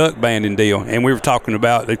a duck banding deal, and we were talking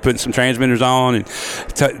about they putting some transmitters on, and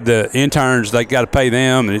the interns, they got to pay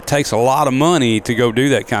them, and it takes a lot of money to go do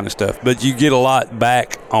that kind of stuff, but you get a lot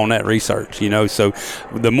back on that research, so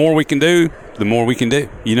the more we can do, the more we can do.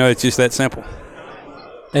 It's just that simple.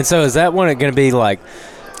 And so is that one going to be like,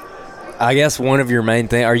 I guess one of your main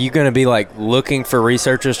things, are you going to be like looking for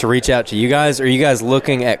researchers to reach out to you guys? Or are you guys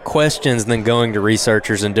looking at questions and then going to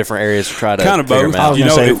researchers in different areas to try to kind of both? I was going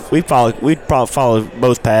to say we'd probably follow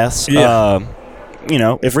both paths. Yeah.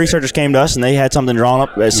 If researchers came to us and they had something drawn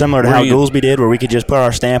up similar to how Goolsby did, where we could just put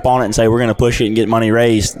our stamp on it and say we're going to push it and get money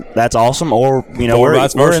raised, that's awesome. Or we're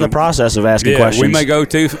in the process of asking questions. We may go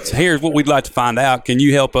to, here's what we'd like to find out. Can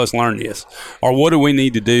you help us learn this? Or what do we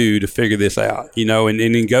need to do to figure this out? And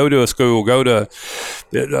then go to a school, go to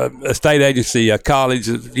a state agency, a college,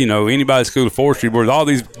 anybody's school of forestry, where all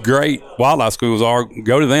these great wildlife schools are,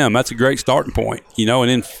 go to them. That's a great starting point, and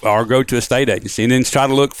then or go to a state agency and then try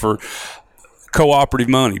to look for cooperative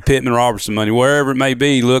money, Pittman Robertson money, wherever it may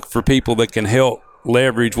be. Look for people that can help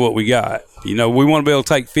leverage what we got. We want to be able to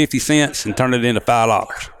take 50 cents and turn it into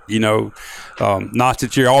 $5. Not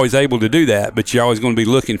that you're always able to do that, but you're always going to be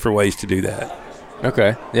looking for ways to do that.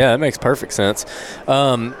 Okay. Yeah, that makes perfect sense.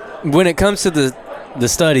 When it comes to the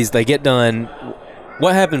studies, they get done,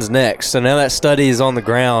 what happens next? So now that study is on the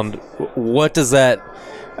ground, what does that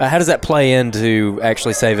how does that play into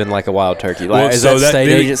actually saving like a wild turkey? Like, is that state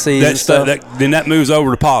agencies and stuff? Then that moves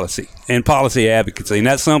over to policy and policy advocacy, and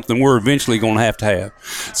that's something we're eventually going to have.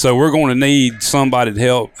 So we're going to need somebody to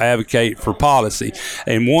help advocate for policy.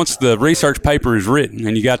 And once the research paper is written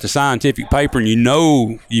and you got the scientific paper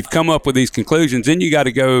and you've come up with these conclusions, then you got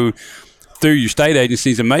to go through your state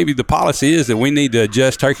agencies, and maybe the policy is that we need to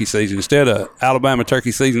adjust turkey season. Instead of Alabama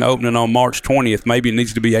turkey season opening on March 20th, maybe it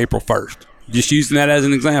needs to be April 1st. Just using that as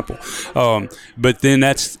an example. But then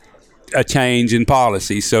that's a change in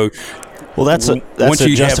policy. So, that's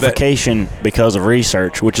a justification because of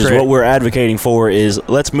research, which is correct. What we're advocating for is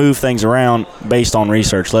let's move things around based on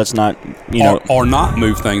research. Let's not, or not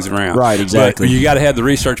move things around. Right, exactly. But you got to have the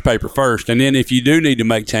research paper first, and then if you do need to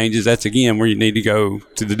make changes, that's again where you need to go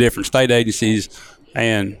to the different state agencies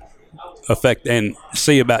and affect and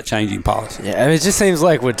see about changing policy. Yeah, it just seems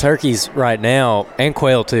like with turkeys right now, and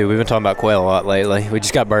quail too, we've been talking about quail a lot lately. We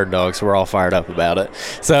just got bird dogs, so we're all fired up about it.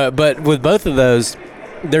 So, but with both of those,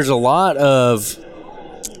 there's a lot of,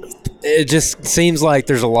 it just seems like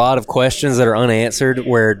there's a lot of questions that are unanswered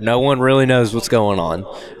where no one really knows what's going on.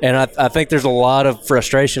 And I think there's a lot of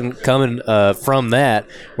frustration coming from that,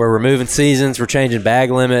 where we're moving seasons, we're changing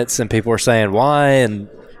bag limits, and people are saying why, and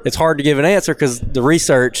it's hard to give an answer because the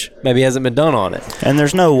research maybe hasn't been done on it. And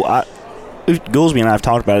there's Goolsby and I have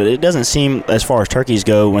talked about it. It doesn't seem, as far as turkeys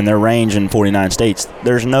go, when they're ranged in 49 states,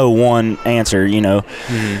 there's no one answer,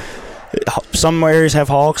 Mm-hmm. Some areas have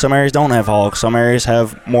hogs, some areas don't have hogs, some areas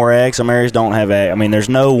have more eggs, some areas don't have eggs. I mean, there's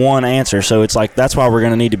no one answer. So it's like that's why we're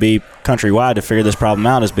going to need to be countrywide to figure this problem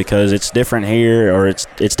out, is because it's different here or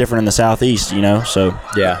it's different in the Southeast, So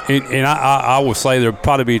yeah. And I will say there'll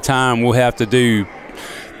probably be a time we'll have to do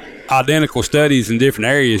identical studies in different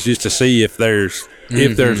areas just to see if there's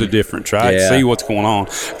a difference, right? Yeah. See what's going on.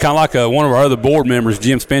 Kind of like one of our other board members,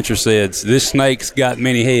 Jim Spencer, said, this snake's got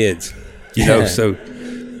many heads, so.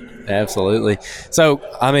 Absolutely. So,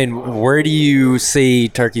 where do you see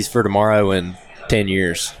turkeys for tomorrow in 10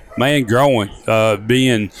 years? Man, growing,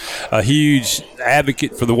 being a huge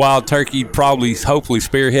advocate for the wild turkey, hopefully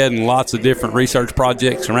spearheading lots of different research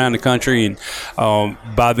projects around the country. And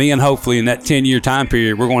by then, hopefully in that 10-year time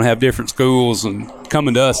period, we're going to have different schools and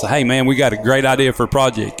coming to us, hey, man, we got a great idea for a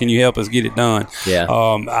project. Can you help us get it done? Yeah.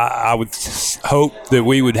 I would hope that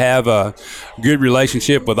we would have a good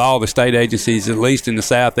relationship with all the state agencies, at least in the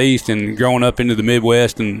Southeast, and growing up into the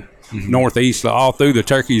Midwest and Northeast, all through the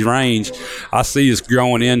turkeys range. I see us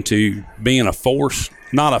growing into being a force,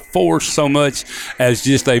 not a force so much as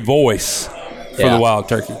just a voice for the wild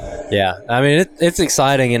turkey. Yeah, it's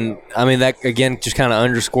exciting, and that again just kind of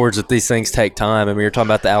underscores that these things take time. You're talking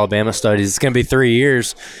about the Alabama studies. It's going to be 3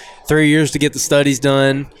 years to get the studies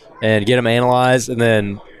done and get them analyzed, and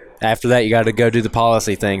then after that, you got to go do the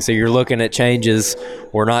policy thing. So you're looking at changes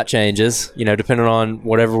or not changes, depending on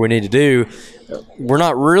whatever we need to do. We're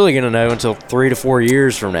not really going to know until 3 to 4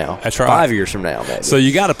 years from now. That's right. 5 years from now, maybe. So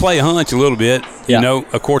you got to play a hunch a little bit.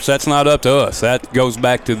 Of course, that's not up to us. That goes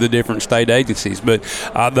back to the different state agencies. But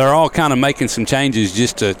they're all kind of making some changes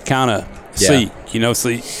just to kind of see,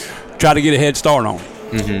 try to get a head start on it.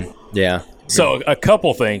 Mm-hmm. Yeah. So a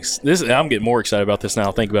couple things. I'm getting more excited about this now.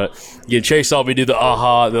 I think about it. Again, Chase saw me do the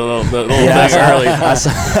little thing early. I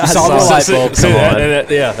saw the light bulb come on.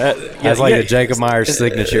 That's like a Jacob Myers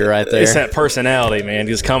signature right there. It's that personality, man,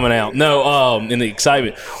 just coming out. No, in the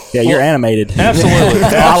excitement. Yeah, you're animated. Absolutely.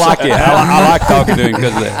 I like it. I like talking to him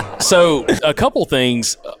because of that. So a couple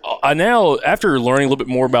things. I now, after learning a little bit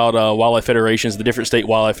more about wildlife federations, the different state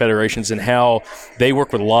wildlife federations, and how they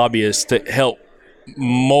work with lobbyists to help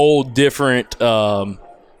mold different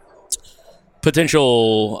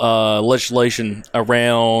potential legislation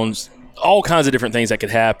around all kinds of different things that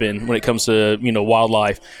could happen when it comes to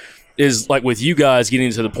wildlife, is like with you guys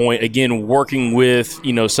getting to the point again, working with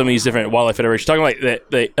some of these different wildlife federations, talking like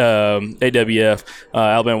the AWF,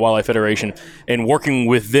 Alabama Wildlife Federation, and working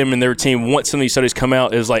with them and their team once some of these studies come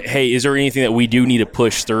out, is like, hey, is there anything that we do need to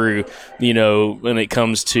push through when it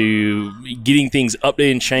comes to getting things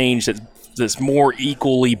updated and changed that's more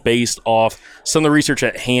equally based off some of the research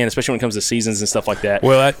at hand, especially when it comes to seasons and stuff like that.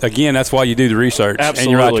 Well, that's why you do the research. Absolutely.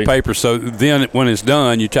 And you write the paper. So then when it's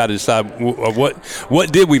done, you try to decide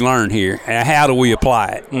what did we learn here and how do we apply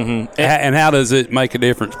it, and how does it make a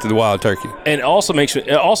difference to the wild turkey. And also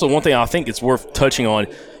one thing I think it's worth touching on.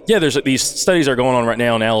 Yeah, there's these studies are going on right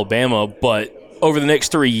now in Alabama, but over the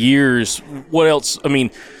next 3 years, what else? I mean,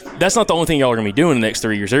 that's not the only thing y'all are going to be doing in the next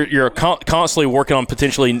 3 years. You're constantly working on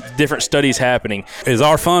potentially different studies happening. As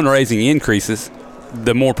our fundraising increases,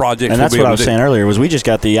 the more projects. And that's what I was saying earlier, was we just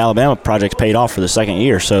got the Alabama projects paid off for the second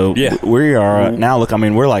year. So we are now,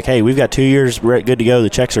 we're like, hey, we've got 2 years, we're good to go. The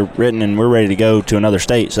checks are written and we're ready to go to another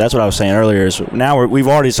state. So that's what I was saying earlier, is now we've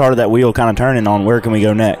already started that wheel kind of turning on where can we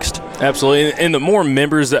go next. Absolutely. And the more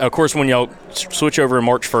members that, of course, when y'all switch over in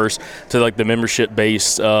March 1st to like the membership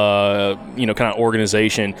based kind of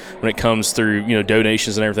organization, when it comes through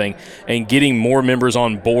donations and everything, and getting more members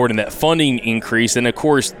on board and that funding increase, and of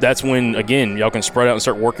course that's when again y'all can spread out and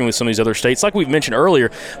start working with some of these other states like we've mentioned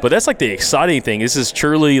earlier. But that's like the exciting thing. This is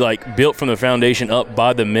truly like built from the foundation up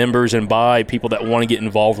by the members and by people that want to get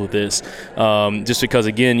involved with this, just because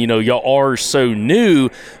again y'all are so new,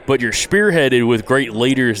 but you're spearheaded with great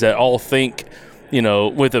leaders that all think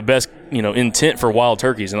with the best intent for wild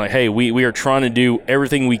turkeys, and like, hey, we are trying to do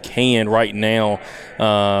everything we can right now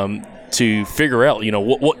to figure out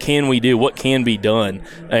what can we do, what can be done,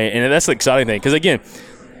 and that's the exciting thing. Because again,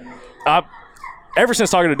 ever since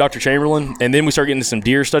talking to Dr. Chamberlain, and then we start getting into some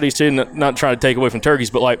deer studies too, not trying to take away from turkeys,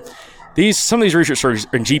 but like some of these research studies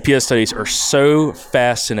and GPS studies are so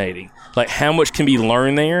fascinating. Like how much can be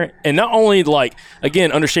learned there, and not only like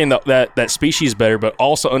again understand that species better, but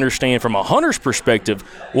also understand from a hunter's perspective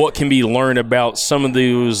what can be learned about some of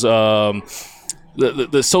those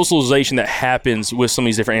the socialization that happens with some of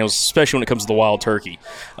these different animals, especially when it comes to the wild turkey.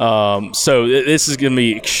 So this is going to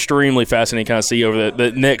be extremely fascinating to kind of see over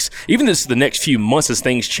the next few months as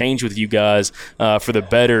things change with you guys for the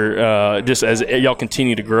better, just as y'all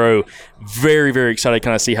continue to grow. Very, very excited to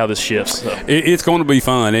kind of see how this shifts. So. It's going to be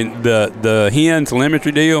fun. And the hen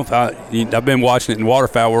telemetry deal, I've been watching it in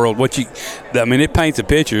Waterfowl World. It paints a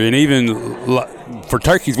picture. And even for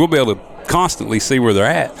turkeys, we'll be able to constantly see where they're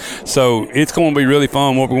at. So it's going to be really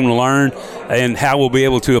fun what we're going to learn and how we'll be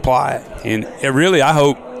able to apply it. And I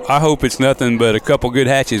hope it's nothing but a couple good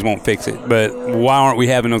hatches won't fix it. But why aren't we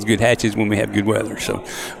having those good hatches when we have good weather? So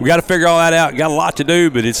we got to figure all that out. Got a lot to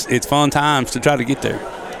do, but it's fun times to try to get there.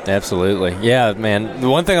 Absolutely. Yeah, man. The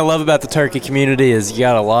one thing I love about the turkey community is you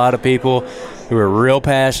got a lot of people who are real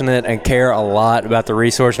passionate and care a lot about the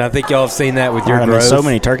resource, and I think y'all have seen that with your growth. So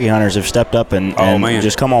many turkey hunters have stepped up and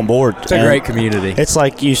just come on board. It's a great community. It's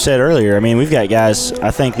like you said earlier. We've got guys, I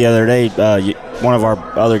think the other day, one of our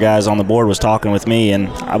other guys on the board was talking with me, and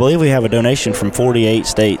I believe we have a donation from 48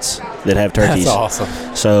 states that have turkeys. That's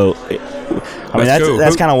awesome. So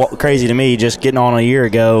that's kind of crazy to me, just getting on a year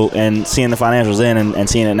ago and seeing the financials in and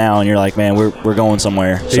seeing it now, and you're like, man, we're going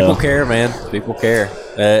somewhere. People care, man. People care.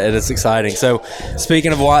 And it's exciting. So,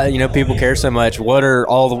 speaking of why people care so much, what are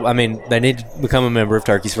all the? They need to become a member of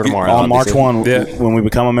Turkeys for Tomorrow. On March 1, when we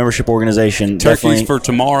become a membership organization,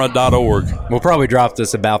 turkeysfortomorrow.org. We'll probably drop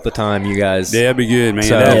this about the time you guys. Yeah, that'd be good, man.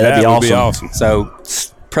 So, that'd be awesome. So,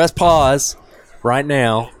 press pause right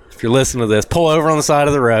now. If if you're listening to this, pull over on the side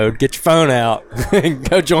of the road, get your phone out, and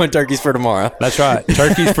go join Turkeys for Tomorrow. That's right.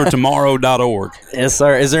 turkeysfortomorrow.org. Yes,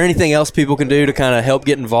 sir. Is there anything else people can do to kind of help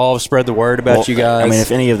get involved, spread the word about you guys? I mean,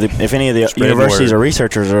 if any of the universities or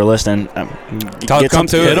researchers are listening, Come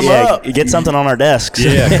to us. Get something on our desks.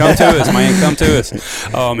 Yeah, come to us, man. Come to us.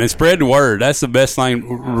 And spread the word. That's the best thing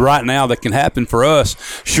right now that can happen for us.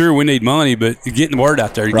 Sure, we need money, but getting the word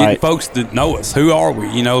out there, getting folks to know us. Who are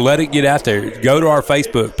we? Let it get out there. Go to our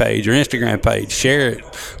Facebook page or Instagram page. Share it.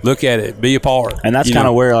 Look at it. Be a part. And that's kind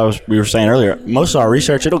of where we were saying earlier. Most of our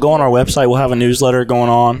research, it'll go on our website. We'll have a newsletter going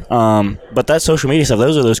on. But that social media stuff,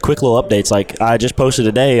 those are those quick little updates. Like I just posted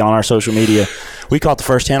today on our social media. We caught the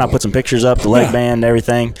first 10. I put some pictures up, the leg band, and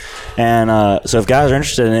everything. And so if guys are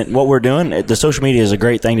interested in it, what we're doing, the social media is a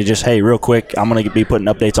great thing to just, hey, real quick, I'm going to be putting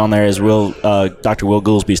updates on there as Dr. Will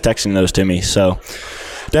Goolsby's texting those to me. So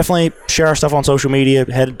definitely share our stuff on social media,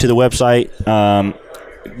 head to the website,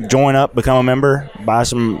 join up, become a member, buy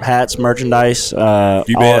some hats, merchandise. You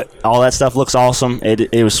bet. All that stuff looks awesome.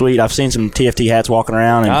 It was sweet. I've seen some TFT hats walking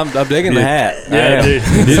around. And I'm digging the hat. Yeah, dude.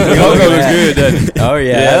 The logo looks good, doesn't it? Oh,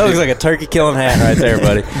 yeah. That looks like a turkey killing hat right there,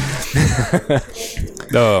 buddy.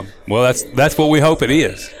 Well, that's what we hope it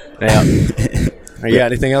is. Yeah. You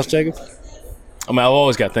got anything else, Jacob? I mean, I've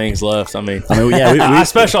always got things left. I mean, yeah, I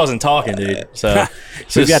specialize in talking, dude. So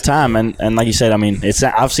we've got time, and like you said, I mean,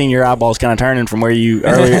 I've seen your eyeballs kind of turning from where you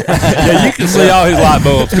earlier. Yeah, you can see all his light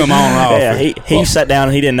bulbs come on and off. Yeah, he sat down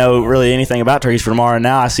and he didn't know really anything about Turkeys for Tomorrow. And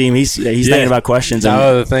now I see him; he's thinking about questions.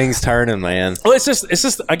 The thing's turning, man. Well, it's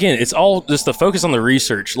just again, it's all just the focus on the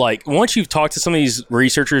research. Like once you've talked to some of these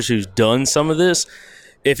researchers who's done some of this,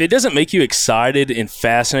 if it doesn't make you excited and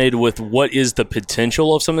fascinated with what is the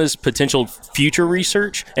potential of some of this potential future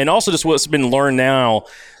research, and also just what's been learned now,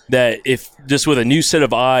 that if just with a new set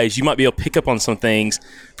of eyes, you might be able to pick up on some things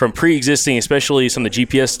from pre-existing, especially some of the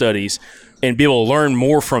GPS studies, and be able to learn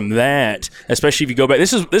more from that, especially if you go back.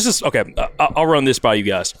 This is okay. I'll run this by you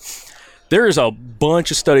guys. There is a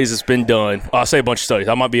bunch of studies that's been done. I'll say a bunch of studies.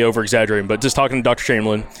 I might be over-exaggerating, but just talking to Dr.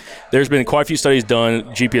 Chamberlain, there's been quite a few studies done,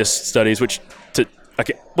 GPS studies, which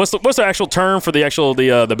okay, what's the actual term for the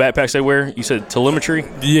backpacks they wear? You said telemetry.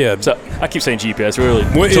 Yeah. So I keep saying GPS. Really.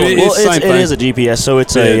 It is a GPS. So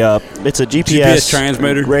it's a GPS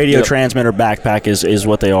transmitter, radio transmitter backpack is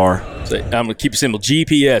what they are. So I'm gonna keep it simple.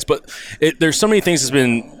 GPS, but there's so many things that's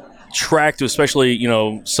been tracked, especially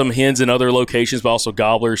some hens in other locations, but also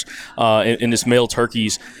gobblers and just male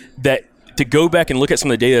turkeys, that to go back and look at some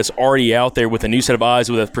of the data that's already out there with a new set of eyes,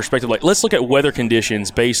 with a perspective, like let's look at weather conditions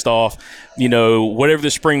based off, whatever the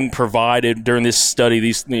spring provided during this study,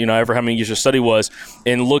 these, ever how many years the study was,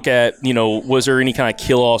 and look at, was there any kind of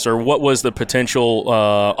kill-offs, or what was the potential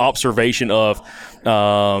observation of,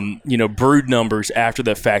 brood numbers after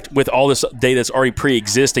the fact, with all this data that's already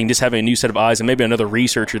pre-existing, just having a new set of eyes and maybe another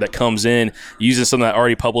researcher that comes in using some of that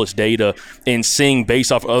already published data and seeing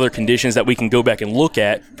based off other conditions that we can go back and look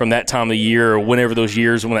at from that time of the year or whenever those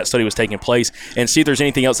years when that study was taking place, and see if there's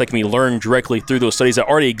anything else that can be learned directly through those studies that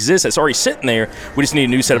already exist, that's already sitting there. We just need a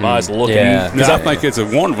new set of eyes to look at. Because I think it's a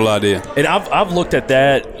wonderful idea. And I've looked at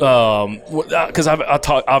that because I've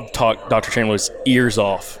talked Dr. Chamberlain's ears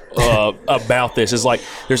off about this. Is like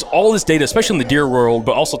there's all this data, especially in the deer world,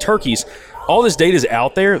 but also turkeys. All this data is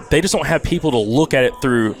out there. They just don't have people to look at it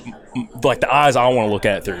through like the eyes I want to look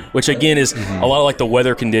at it through, which again is a lot of like the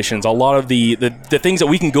weather conditions, a lot of the things that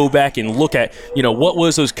we can go back and look at, what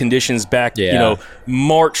was those conditions back,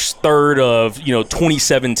 March 3rd of,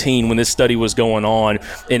 2017 when this study was going on,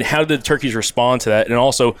 and how did the turkeys respond to that? And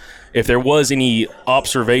also if there was any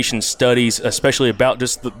observation studies, especially about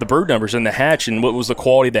just the bird numbers and the hatch and what was the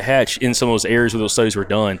quality of the hatch in some of those areas where those studies were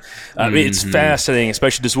done. I mean, it's fascinating,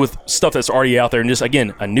 especially just with stuff that's already out there, and just,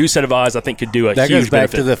 again, a new set of eyes I think could do a huge benefit. That goes back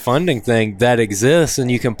to the funding thing that exists, and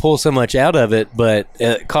you can pull so much out of it, but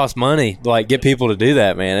it costs money to get people to do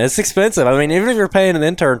that, man. It's expensive. I mean, even if you're paying an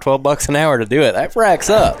intern $12 an hour to do it, that racks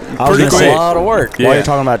up. It's a lot of work. While you're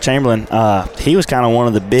talking about Chamberlain, he was kind of one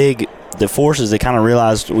of the forces that kind of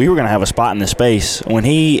realized we were going to have a spot in this space. When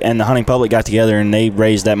he and the hunting public got together and they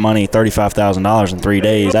raised that money, $35,000 in 3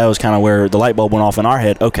 days, that was kind of where the light bulb went off in our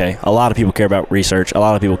head. Okay, a lot of people care about research. A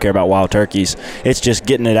lot of people care about wild turkeys. It's just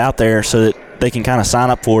getting it out there so that they can kind of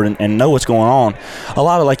sign up for it and know what's going on. A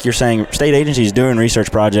lot of, like you're saying, state agencies doing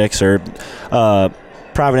research projects or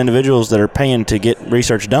private individuals that are paying to get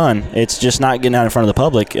research done. It's just not getting out in front of the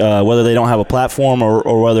public, whether they don't have a platform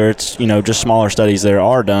or whether it's just smaller studies that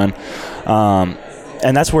are done.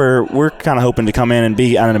 and that's where we're kind of hoping to come in and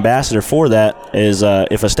be an ambassador for that. Is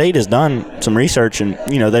if a state has done some research and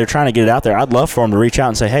they're trying to get it out there, I'd love for them to reach out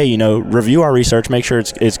and say, hey, review our research, make sure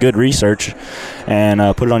it's good research, and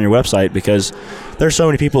put it on your website, because there's so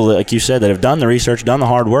many people that, like you said, that have done the research, done the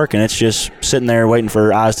hard work, and it's just sitting there waiting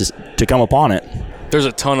for eyes to come upon it. There's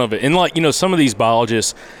a ton of it, and some of these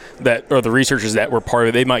biologists that are the researchers that were part of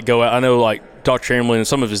it, they might go out. I know Dr. Chamberlain and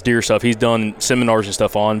some of his deer stuff he's done seminars and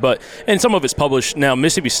stuff on, and some of it's published now.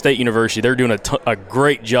 Mississippi State University, they're doing a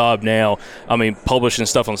great job now. Publishing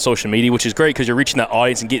stuff on social media, which is great because you're reaching that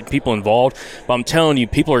audience and getting people involved. But I'm telling you,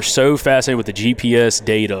 people are so fascinated with the GPS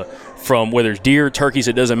data from whether it's deer, turkeys,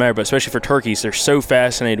 it doesn't matter, but especially for turkeys, they're so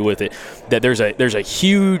fascinated with it that there's a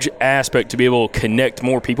huge aspect to be able to connect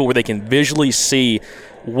more people where they can visually see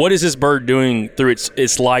what is this bird doing through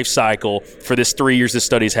its life cycle for this 3 years this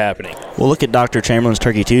study's happening. Well, look at Dr. Chamberlain's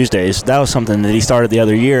Turkey Tuesdays. That was something that he started the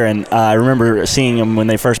other year, and I remember seeing him when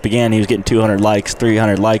they first began. He was getting 200 likes,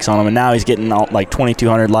 300 likes on them, and now he's getting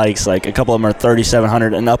 2,200 likes. Like a couple of them are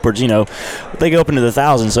 3,700 and upwards. They go up into the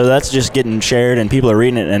thousands, so that's just getting shared, and people are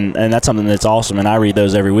reading it, and that's something that's awesome, and I read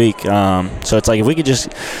those every week. So it's like if we could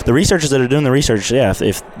just – the researchers that are doing the research,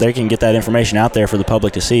 if they can get that information out there for the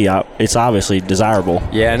public to see, it's obviously desirable.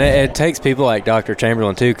 Yeah, and it takes people like Dr.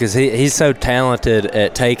 Chamberlain, too, because he's so talented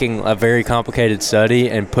at taking a very complicated study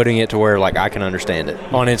and putting it to where, I can understand it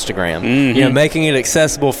on Instagram. Mm-hmm. Making it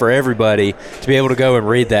accessible for everybody to be able to go and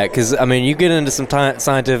read that. Because, you get into some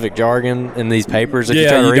scientific jargon in these papers. If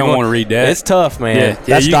you don't want to read that. It's tough, man. Yeah,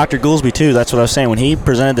 that's Dr. Goolsby, too. That's what I was saying. When he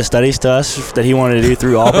presented the studies to us that he wanted to do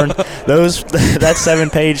through Auburn, that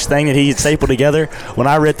 7-page thing that he stapled together, when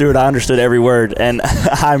I read through it, I understood every word. And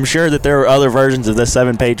I'm sure that there were other versions of this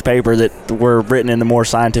 7-page paper that were written into more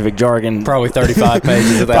scientific jargon. Probably 35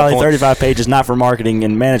 pages at that Probably point. 35 pages, not for marketing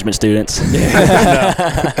and management students.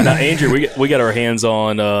 Now, Andrew, we got our hands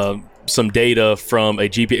on some data from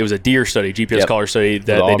it was a deer study, GPS collar study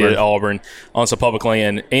that they did at Auburn on some public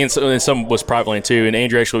land, and some was private land too. And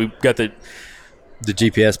Andrew actually got the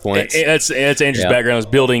GPS points. That's Andrew's background is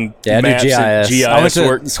building maps GIS. and GIS I went to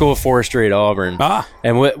work. School of Forestry at Auburn.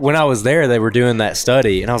 And when I was there, they were doing that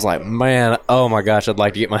study, and I was like, man, oh my gosh, I'd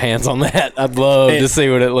like to get my hands on that. I'd love to see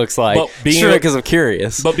what it looks like. Because I'm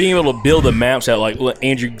curious. But being able to build the maps out,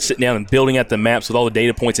 Andrew sitting down and building out the maps with all the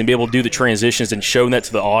data points and be able to do the transitions and showing that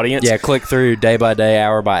to the audience. Yeah, click through day by day,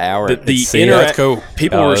 hour by hour. That's cool.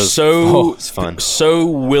 People were fun. so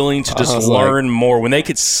willing to just learn more when they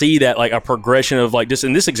could see that a progression of just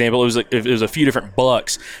in this example, it was a few different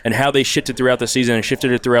bucks and how they shifted throughout the season and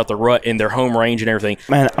shifted it throughout the rut in their home range and everything.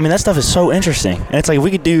 Man, that stuff is so interesting. And it's like if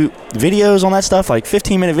we could do videos on that stuff,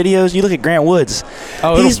 15-minute videos. You look at Grant Woods.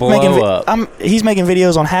 It'll blow up. He's making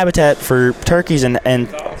videos on habitat for turkeys and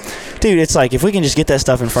dude, it's like if we can just get that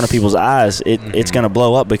stuff in front of people's eyes, it's going to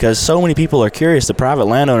blow up because so many people are curious. The private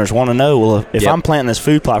landowners want to know, well, if I'm planting this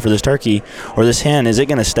food plot for this turkey or this hen, is it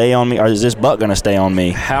going to stay on me or is this buck going to stay on me?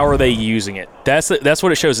 How are they using it? That's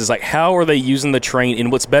what it shows is how are they using the terrain?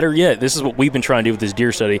 And what's better yet, this is what we've been trying to do with this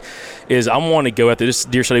deer study, is I want to go out there. This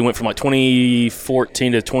deer study went from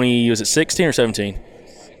 2014 to 2016 or 17?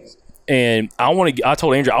 And I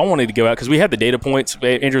told Andrew I wanted to go out because we had the data points.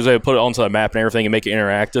 Andrew was able to put it onto the map and everything and make it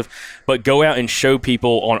interactive. But go out and show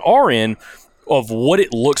people on our end of what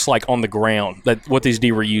it looks like on the ground, what these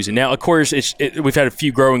deer were using. Now, of course, we've had a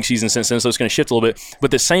few growing seasons since then, so it's going to shift a little bit.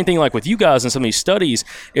 But the same thing with you guys and some of these studies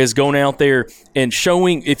is going out there and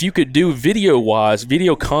showing, if you could do video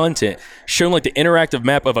content, showing the interactive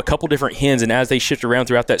map of a couple different hens and as they shift around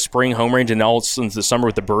throughout that spring home range and all into the summer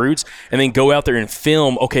with the broods, and then go out there and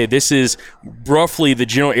film, okay, this is roughly the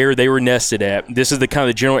general area they were nested at. This is the kind of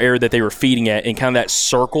the general area that they were feeding at, and kind of that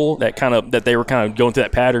circle, that they were kind of going through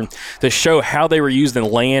that pattern to show how they were using the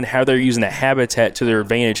land, how they're using the habitat to their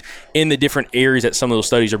advantage in the different areas that some of those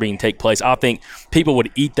studies are being take place. I think people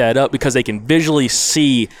would eat that up because they can visually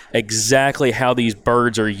see exactly how these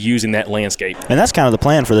birds are using that landscape. And that's kind of the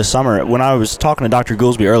plan for this summer. When I was talking to Dr.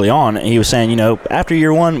 Goolsby early on, he was saying, after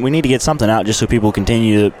year one, we need to get something out just so people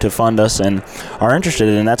continue to fund us and are interested.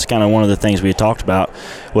 And that's kind of one of the things we had talked about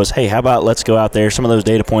was, hey, how about let's go out there, some of those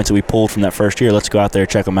data points that we pulled from that first year, let's go out there,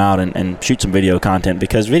 check them out, and shoot some video content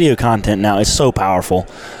because video content now is so powerful.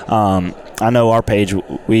 I know our page,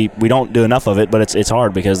 we don't do enough of it, but it's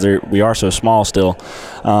hard because we are so small still.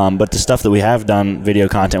 But the stuff that we have done video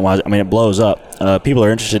content-wise, it blows up. People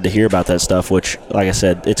are interested to hear about that stuff, which, like I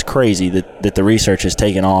said, it's crazy that the research has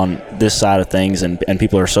taken on this side of things and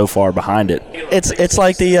people are so far behind it. It's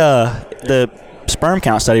like the sperm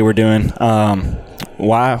count study we're doing.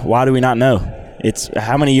 Why do we not know? It's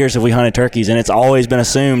how many years have we hunted turkeys, and it's always been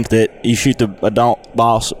assumed that you shoot the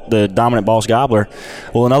dominant boss gobbler.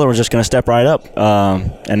 Well, another one's just going to step right up,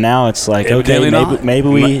 and now it's like, okay, maybe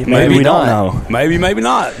we don't know. Maybe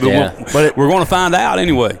not. But we're going to find out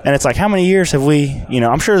anyway. And it's like, how many years have we?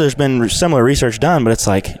 I'm sure there's been similar research done, but it's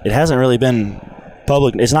like it hasn't really been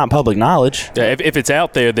public. It's not public knowledge. Yeah, if it's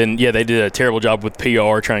out there, then yeah, they did a terrible job with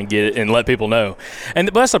PR trying to get it and let people know. And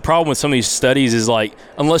that's the problem with some of these studies is like,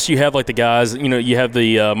 unless you have like the guys, you have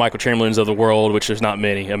the Michael Chamberlains of the world, which there's not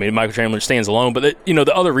many. I mean, Michael Chamberlain stands alone, but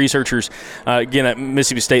the other researchers, again at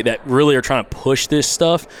Mississippi State, that really are trying to push this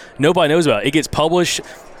stuff. Nobody knows about it. It gets published.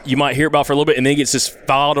 You might hear about for a little bit, and then it gets just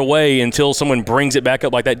filed away until someone brings it back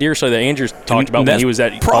up, like that deer study that Andrews talked about when he was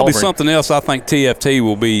at probably Auburn. Something else I think TFT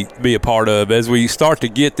will be a part of as we start to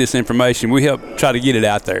get this information. We help try to get it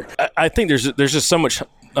out there. I think there's just so much,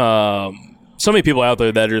 so many people out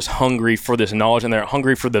there that are just hungry for this knowledge, and they're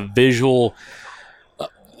hungry for the visual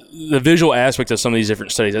aspect of some of these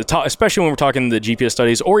different studies, especially when we're talking the GPS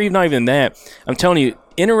studies, or even not even that. I'm telling you,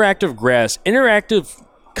 interactive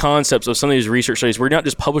concepts of some of these research studies, we're not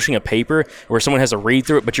just publishing a paper where someone has to read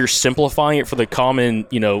through it, but you're simplifying it for the common,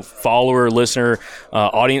 follower, listener,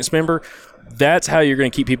 audience member. That's how you're going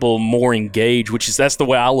to keep people more engaged, that's the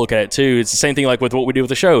way I look at it too. It's the same thing like with what we do with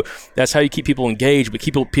the show. That's how you keep people engaged, but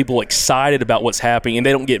keep people excited about what's happening, and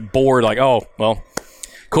they don't get bored like, oh, well,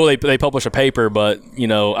 cool, they publish a paper, but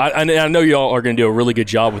I know y'all are going to do a really good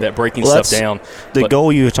job with that, breaking stuff down. The goal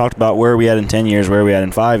you talked about, where are we at in 10 years, where are we at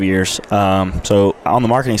in 5 years. So on the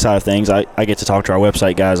marketing side of things, I get to talk to our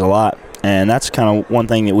website guys a lot, and that's kind of one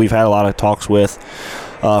thing that we've had a lot of talks with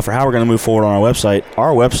for how we're going to move forward on our website.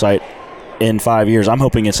 Our website in 5 years, I'm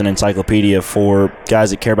hoping it's an encyclopedia for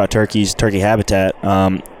guys that care about turkeys, turkey habitat.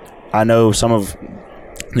 I know some of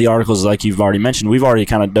the articles, like you've already mentioned, we've already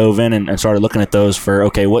kind of dove in and started looking at those for,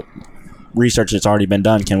 okay, what research that's already been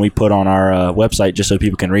done can we put on our website just so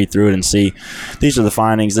people can read through it and see these are the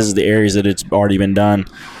findings, this is the areas that it's already been done.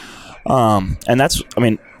 And that's,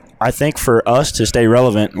 I think for us to stay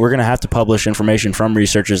relevant, we're going to have to publish information from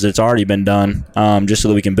researchers that's already been done, just so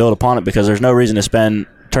that we can build upon it, because there's no reason to spend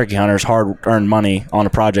turkey hunters hard-earned money on a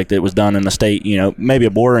project that was done in the state, maybe a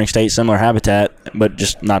bordering state, similar habitat, but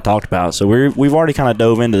just not talked about. So we've already kind of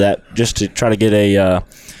dove into that just to try to get a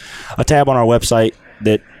tab on our website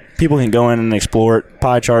that people can go in and explore it,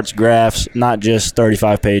 pie charts, graphs, not just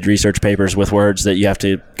 35-page research papers with words that you have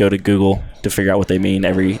to go to Google to figure out what they mean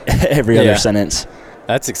every other sentence.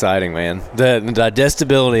 That's exciting, man. The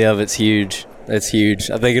digestibility of it's huge. It's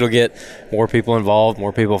huge. I think it'll get more people involved,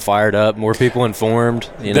 more people fired up, more people informed.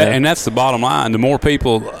 And that's the bottom line. The more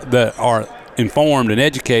people that are informed and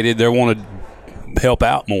educated, they want to help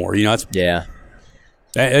out more. Yeah.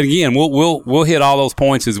 And again, we'll hit all those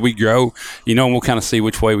points as we grow. And we'll kind of see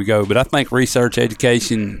which way we go. But I think research,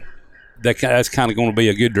 education, that's kind of going to be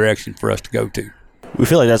a good direction for us to go to. We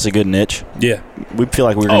feel like that's a good niche. Yeah. We feel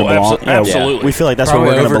like we're going to belong. Absolutely. We feel like that's probably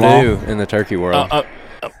where we're going to belong in the turkey world.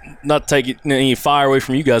 Not to take any fire away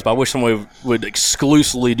from you guys, but I wish someone would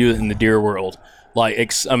exclusively do it in the deer world. Like,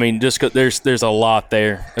 just because there's a lot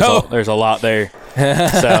there. There's a lot there.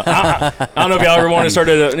 So I don't know if y'all ever want to start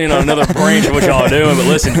another branch of what y'all are doing, but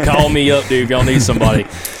listen, call me up, dude, if y'all need somebody.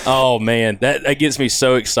 Oh man, that gets me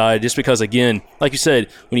so excited. Just because, again, like you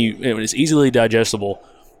said, when it's easily digestible.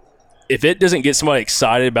 If it doesn't get somebody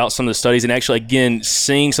excited about some of the studies and actually, again,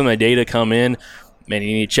 seeing some of the data come in, man,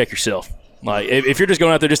 you need to check yourself. Like, if you're just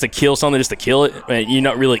going out there just to kill something, just to kill it, man, you're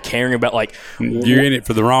not really caring about, like... You're in it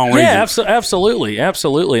for the wrong reason. Yeah, absolutely.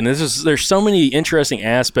 And there's so many interesting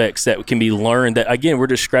aspects that can be learned that, again, we're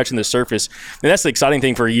just scratching the surface. And that's the exciting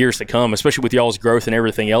thing for years to come, especially with y'all's growth and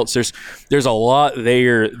everything else. There's a lot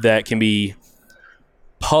there that can be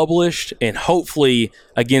published, and hopefully,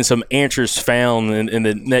 again, some answers found in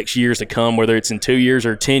the next years to come, whether it's in 2 years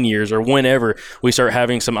or 10 years or whenever we start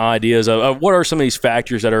having some ideas of what are some of these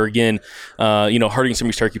factors that are, again, hurting some of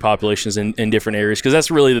these turkey populations in different areas, because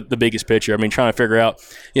that's really the biggest picture. Trying to figure out,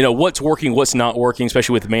 what's working, what's not working,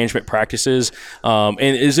 especially with management practices, and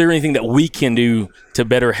is there anything that we can do to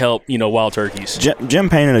better help, wild turkeys? Jim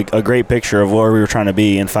painted a great picture of where we were trying to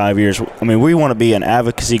be in 5 years. We want to be an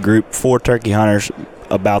advocacy group for turkey hunters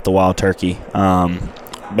about the wild turkey,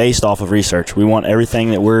 based off of research. We want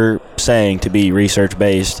everything that we're saying to be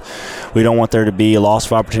research-based. We don't want there to be a loss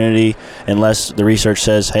of opportunity unless the research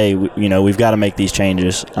says, hey, we've got to make these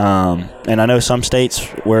changes. And I know some states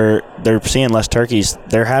where they're seeing less turkeys,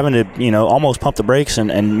 they're having to, almost pump the brakes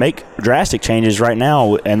and make drastic changes right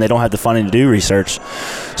now, and they don't have the funding to do research.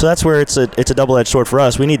 So that's where it's a double-edged sword for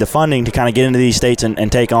us. We need the funding to kind of get into these states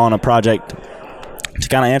and take on a project to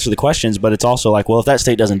kind of answer the questions, but it's also like, well, if that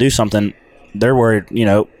state doesn't do something, they're worried,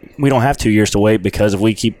 we don't have 2 years to wait because if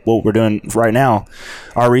we keep what we're doing right now,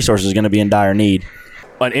 our resources are going to be in dire need.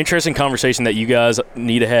 An interesting conversation that you guys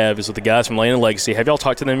need to have is with the guys from Land and Legacy. Have y'all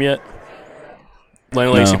talked to them yet? Land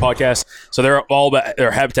and Legacy podcast. So they're all about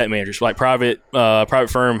they're habitat managers, like private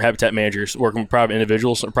firm habitat managers working with private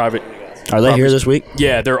individuals or private. Are they here this week?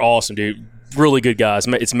 Yeah, they're awesome, dude. Really good guys.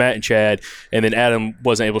 It's Matt and Chad, and then Adam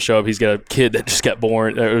wasn't able to show up. He's got a kid that just got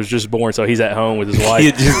born. It was just born, so he's at home with his wife.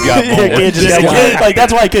 He just got born. Like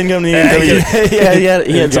that's why he couldn't come to the interview.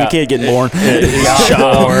 He had some kid getting born. That's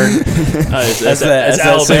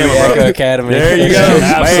Alabama, Echo Academy. There you go.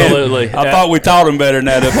 Absolutely. Man, I thought we taught him better than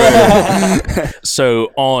that up there.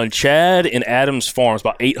 So on Chad and Adam's farms,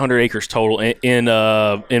 about 800 acres total in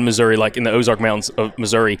Missouri, like in the Ozark Mountains of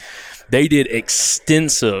Missouri, they did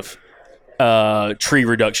extensive tree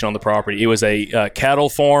reduction on the property. It was a cattle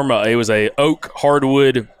farm. It was a oak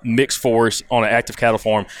hardwood mixed forest on an active cattle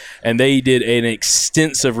farm, and they did an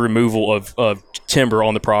extensive removal of timber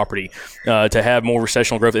on the property to have more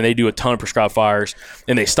recessional growth. And they do a ton of prescribed fires,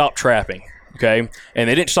 and they stopped trapping. Okay, and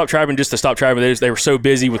they didn't stop trapping just to stop trapping. They were so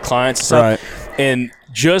busy with clients and stuff, Right. and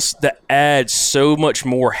just to add so much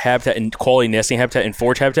more habitat and quality nesting habitat and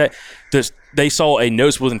forage habitat. They saw a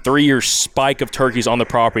noticeable within 3 years spike of turkeys on the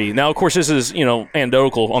property. Now, of course, this is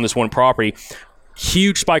anecdotal on this one property.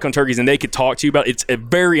 Huge spike on turkeys, and they could talk to you about it. It's a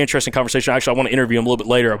very interesting conversation. Actually, I want to interview them a little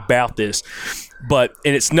bit later about this. And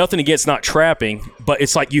it's nothing against not trapping, but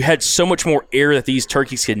it's like you had so much more area that these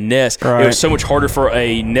turkeys could nest. Right. It was so much harder for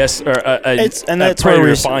a nest or That's predator where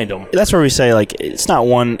we to find them. That's where we say like it's not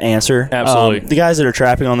one answer. Absolutely. The guys that are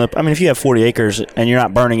trapping if you have 40 acres and you're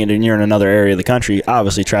not burning it and you're in another area of the country,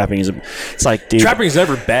 obviously trapping is. It's like, dude, Trapping is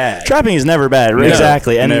never bad. Trapping is never bad, No,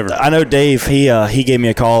 exactly. And never. I know Dave. He gave me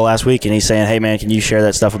a call last week, and he's saying, "Hey man, can you share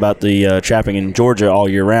that stuff about the trapping in Georgia all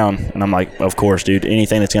year round?" And I'm like, "Of course, dude.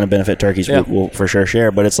 Anything that's going to benefit turkeys, we'll for sure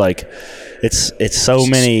share." But it's like, it's so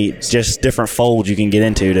many just different folds you can get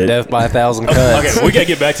into. Death by 1,000 cuts. Okay, we gotta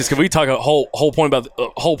get back to this because we talk a whole point about the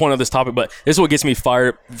whole point of this topic. But this is what gets me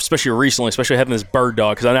fired up, especially recently, especially having this bird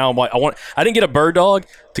dog. Because I didn't get a bird dog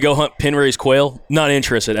to go hunt pen-raised quail. Not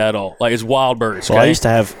interested at all. Like it's wild birds. Well, okay? I used to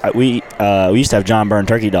have we used to have John Byrne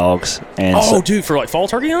turkey dogs, and Dude, for like fall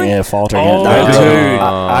turkey hunting. yeah, fall turkey. Oh, hunting. dude.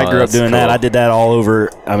 I grew up That's doing that. cool. I did that all over.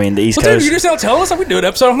 The East Well, Coast. dude, you just now tell us like we do an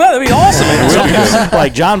episode on that. That'd be awesome. Man.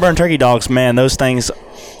 Like John Byrne turkey dogs, man, those things.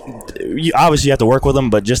 Obviously, you have to work with them,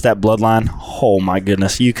 but just that bloodline. Oh my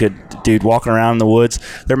goodness, you could, dude, walking around in the woods,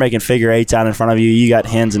 they're making figure eights out in front of you. You got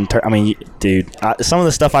hens and dude, some of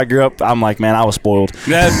the stuff I grew up, I'm like, man, I was spoiled.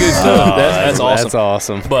 That's good stuff. That's awesome. That's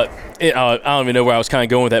awesome. But I don't even know where I was kind of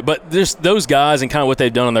going with that. But there's those guys and kind of what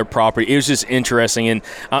they've done on their property. It was just interesting. And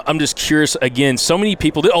I'm just curious, again, so many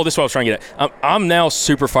people – this is what I was trying to get at. I'm now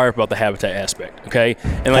super fired up about the habitat aspect, okay?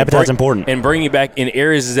 And Habitat's important. And bringing it back in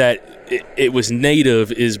areas that it was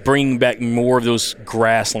native is bringing back more of those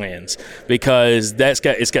grasslands because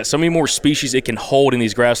it's got so many more species it can hold in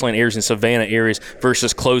these grassland areas and savanna areas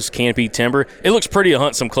versus closed canopy timber. It looks pretty to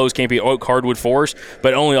hunt some closed canopy oak hardwood forest,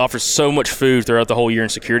 but it only offers so much food throughout the whole year in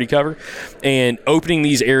security cover. And opening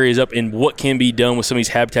these areas up and what can be done with some of these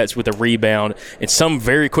habitats with a rebound, and some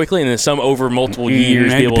very quickly and then some over multiple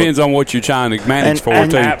years. It depends on what you're trying to manage too.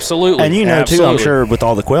 Absolutely. And too, I'm Absolutely. sure with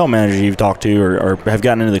all the quail managers you've talked to or have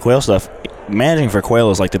gotten into the quail stuff, managing for quail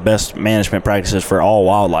is like the best management practices for all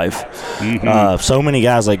wildlife. So many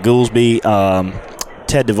guys like Goolsby,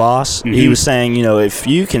 Ted DeVos, he was saying, if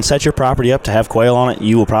you can set your property up to have quail on it,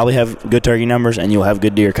 you will probably have good turkey numbers and you'll have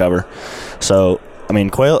good deer cover. So,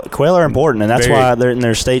 quail are important, and that's why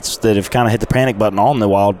there's states that have kind of hit the panic button on the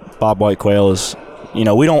wild bobwhite quail is, we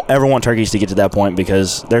don't ever want turkeys to get to that point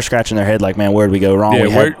because they're scratching their head like, man, where did we go wrong?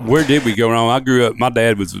 Yeah, where did we go wrong? I grew up, my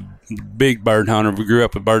dad was a big bird hunter. We grew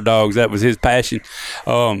up with bird dogs. That was his passion.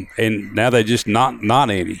 And now they just not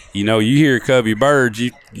any. You hear a covey of birds,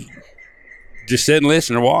 you just sit and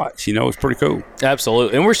listen or watch. It's pretty cool.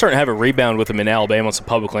 Absolutely. And we're starting to have a rebound with them in Alabama on some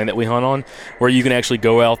public land that we hunt on where you can actually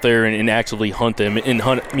go out there and actively hunt them and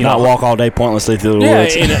hunt, not walk all day pointlessly through the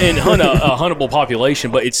woods. and hunt a huntable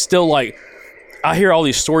population. But it's still like, I hear all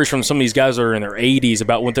these stories from some of these guys that are in their 80s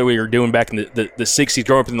about what they were doing back in the 60s,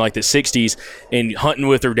 growing up in like the 60s and hunting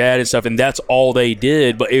with their dad and stuff, and that's all they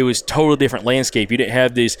did. But it was totally different landscape. You didn't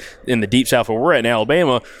have this in the deep south where we're at in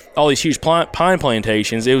Alabama, all these huge pine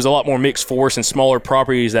plantations. It was a lot more mixed forest and smaller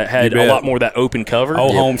properties that had a lot more of that open cover.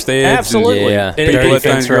 Old homesteads. Absolutely. Yeah. And People let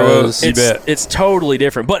things grow up. You bet. it's totally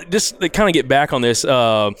different. But just to kind of get back on this,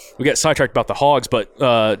 we got sidetracked about the hogs, but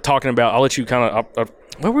talking about, I'll let you kind of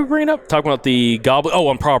what were we bringing up? Talking about the goblin. Oh,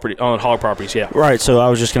 on hog properties, yeah. Right. So I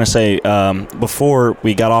was just going to say, before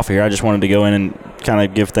we got off here, I just wanted to go in and kind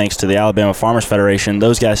of give thanks to the Alabama Farmers Federation.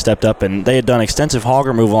 Those guys stepped up, and they had done extensive hog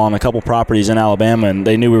removal on a couple properties in Alabama, and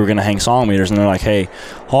they knew we were going to hang song meters, and they're like, hey,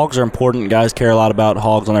 hogs are important. Guys care a lot about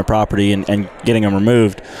hogs on their property and getting them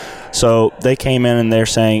removed. So they came in and they're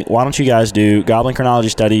saying, why don't you guys do gobbling chronology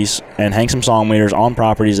studies and hang some song meters on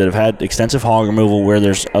properties that have had extensive hog removal where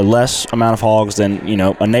there's a less amount of hogs than,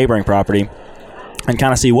 a neighboring property, and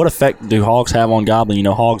kind of see what effect do hogs have on gobbling.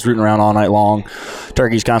 Hogs rooting around all night long,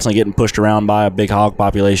 turkeys constantly getting pushed around by a big hog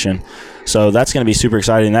population. So that's going to be super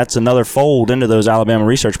exciting. That's another fold into those Alabama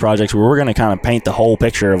research projects where we're going to kind of paint the whole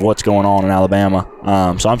picture of what's going on in Alabama.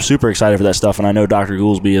 So I'm super excited for that stuff, and I know Dr.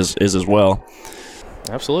 Goolsby is as well.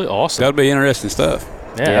 Absolutely awesome. That'll be interesting stuff.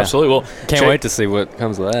 Yeah, absolutely. Well, can't wait to see what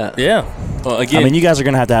comes of that. Yeah. Well, again, I mean, you guys are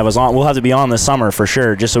going to have us on. We'll have to be on this summer for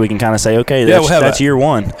sure, just so we can kind of say, okay, that's year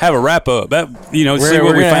one. Have a wrap up. That see what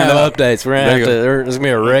we find find out. Updates. We're gonna have to. There's gonna be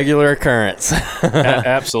a regular occurrence.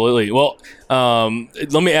 Absolutely. Well,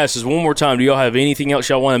 let me ask this one more time. Do y'all have anything else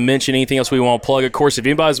y'all want to mention? Anything else we want to plug? Of course, if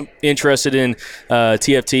anybody's interested in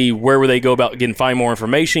TFT, where would they go about finding more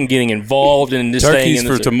information, getting involved in this thing?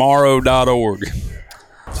 Turkeysfortomorrow.org.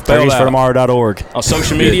 Turkeysfortomorrow.org. On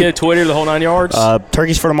social media, Twitter, the whole 9 yards?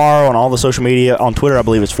 Turkeys for Tomorrow on all the social media. On Twitter, I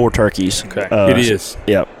believe it's 4 Turkeys. Okay. It is.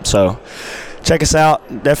 Yep. So check us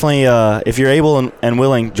out. Definitely, if you're able and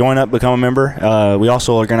willing, join up, become a member. We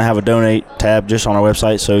also are going to have a donate tab just on our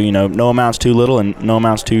website. So, no amount's too little and no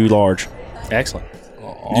amount's too large. Excellent.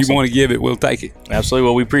 Awesome. You want to give it, we'll take it. Absolutely.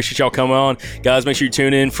 Well, we appreciate y'all coming on. Guys, make sure you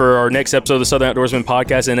tune in for our next episode of the Southern Outdoorsman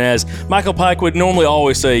Podcast. And as Michael Pike would normally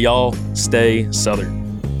always say, y'all stay Southern.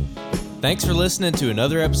 Thanks for listening to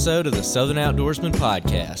another episode of the Southern Outdoorsman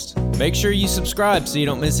Podcast. Make sure you subscribe so you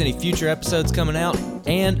don't miss any future episodes coming out,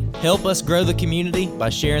 and help us grow the community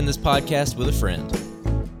by sharing this podcast with a friend.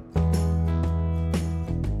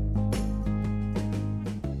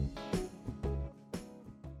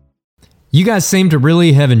 You guys seem to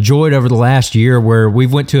really have enjoyed over the last year where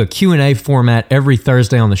we've went to a Q&A format every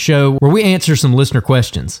Thursday on the show where we answer some listener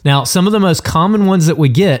questions. Now, some of the most common ones that we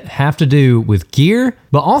get have to do with gear,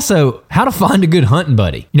 but also how to find a good hunting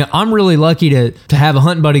buddy. I'm really lucky to have a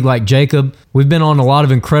hunting buddy like Jacob. We've been on a lot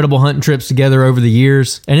of incredible hunting trips together over the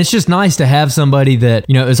years, and it's just nice to have somebody that,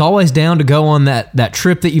 is always down to go on that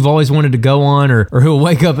trip that you've always wanted to go on, or who'll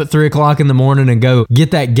wake up at 3 o'clock in the morning and go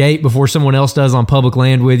get that gate before someone else does on public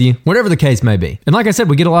land with you, whatever the case may be. And like I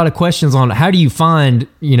said, we get a lot of questions on how do you find,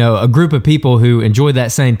 a group of people who enjoy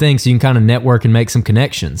that same thing so you can kind of network and make some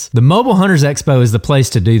connections. The Mobile Hunters Expo is the place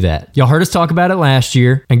to do that. Y'all heard us talk about it last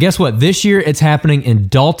year, and guess what? This year it's happening in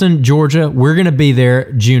Dalton, Georgia. We're going to be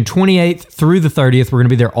there June 28th through the 30th. We're going to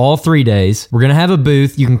be there all 3 days. We're going to have a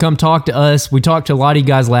booth. You can come talk to us. We talked to a lot of you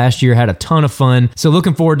guys last year, had a ton of fun. So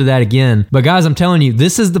looking forward to that again. But guys, I'm telling you,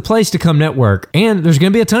 this is the place to come network. And there's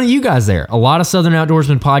going to be a ton of you guys there. A lot of Southern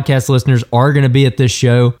Outdoorsman Podcast listeners are going to be at this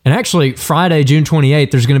show. And actually, Friday, June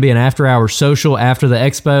 28th, there's going to be an after-hour social after the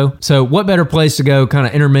expo. So what better place to go kind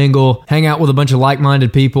of intermingle, hang out with a bunch of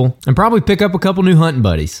like-minded people, and probably pick up a couple new hunting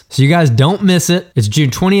buddies. So you guys don't miss it. It's June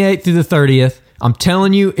 28th through the 30th. I'm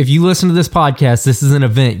telling you, if you listen to this podcast, this is an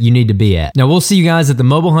event you need to be at. Now, we'll see you guys at the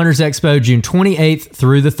Mobile Hunters Expo June 28th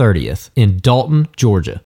through the 30th in Dalton, Georgia.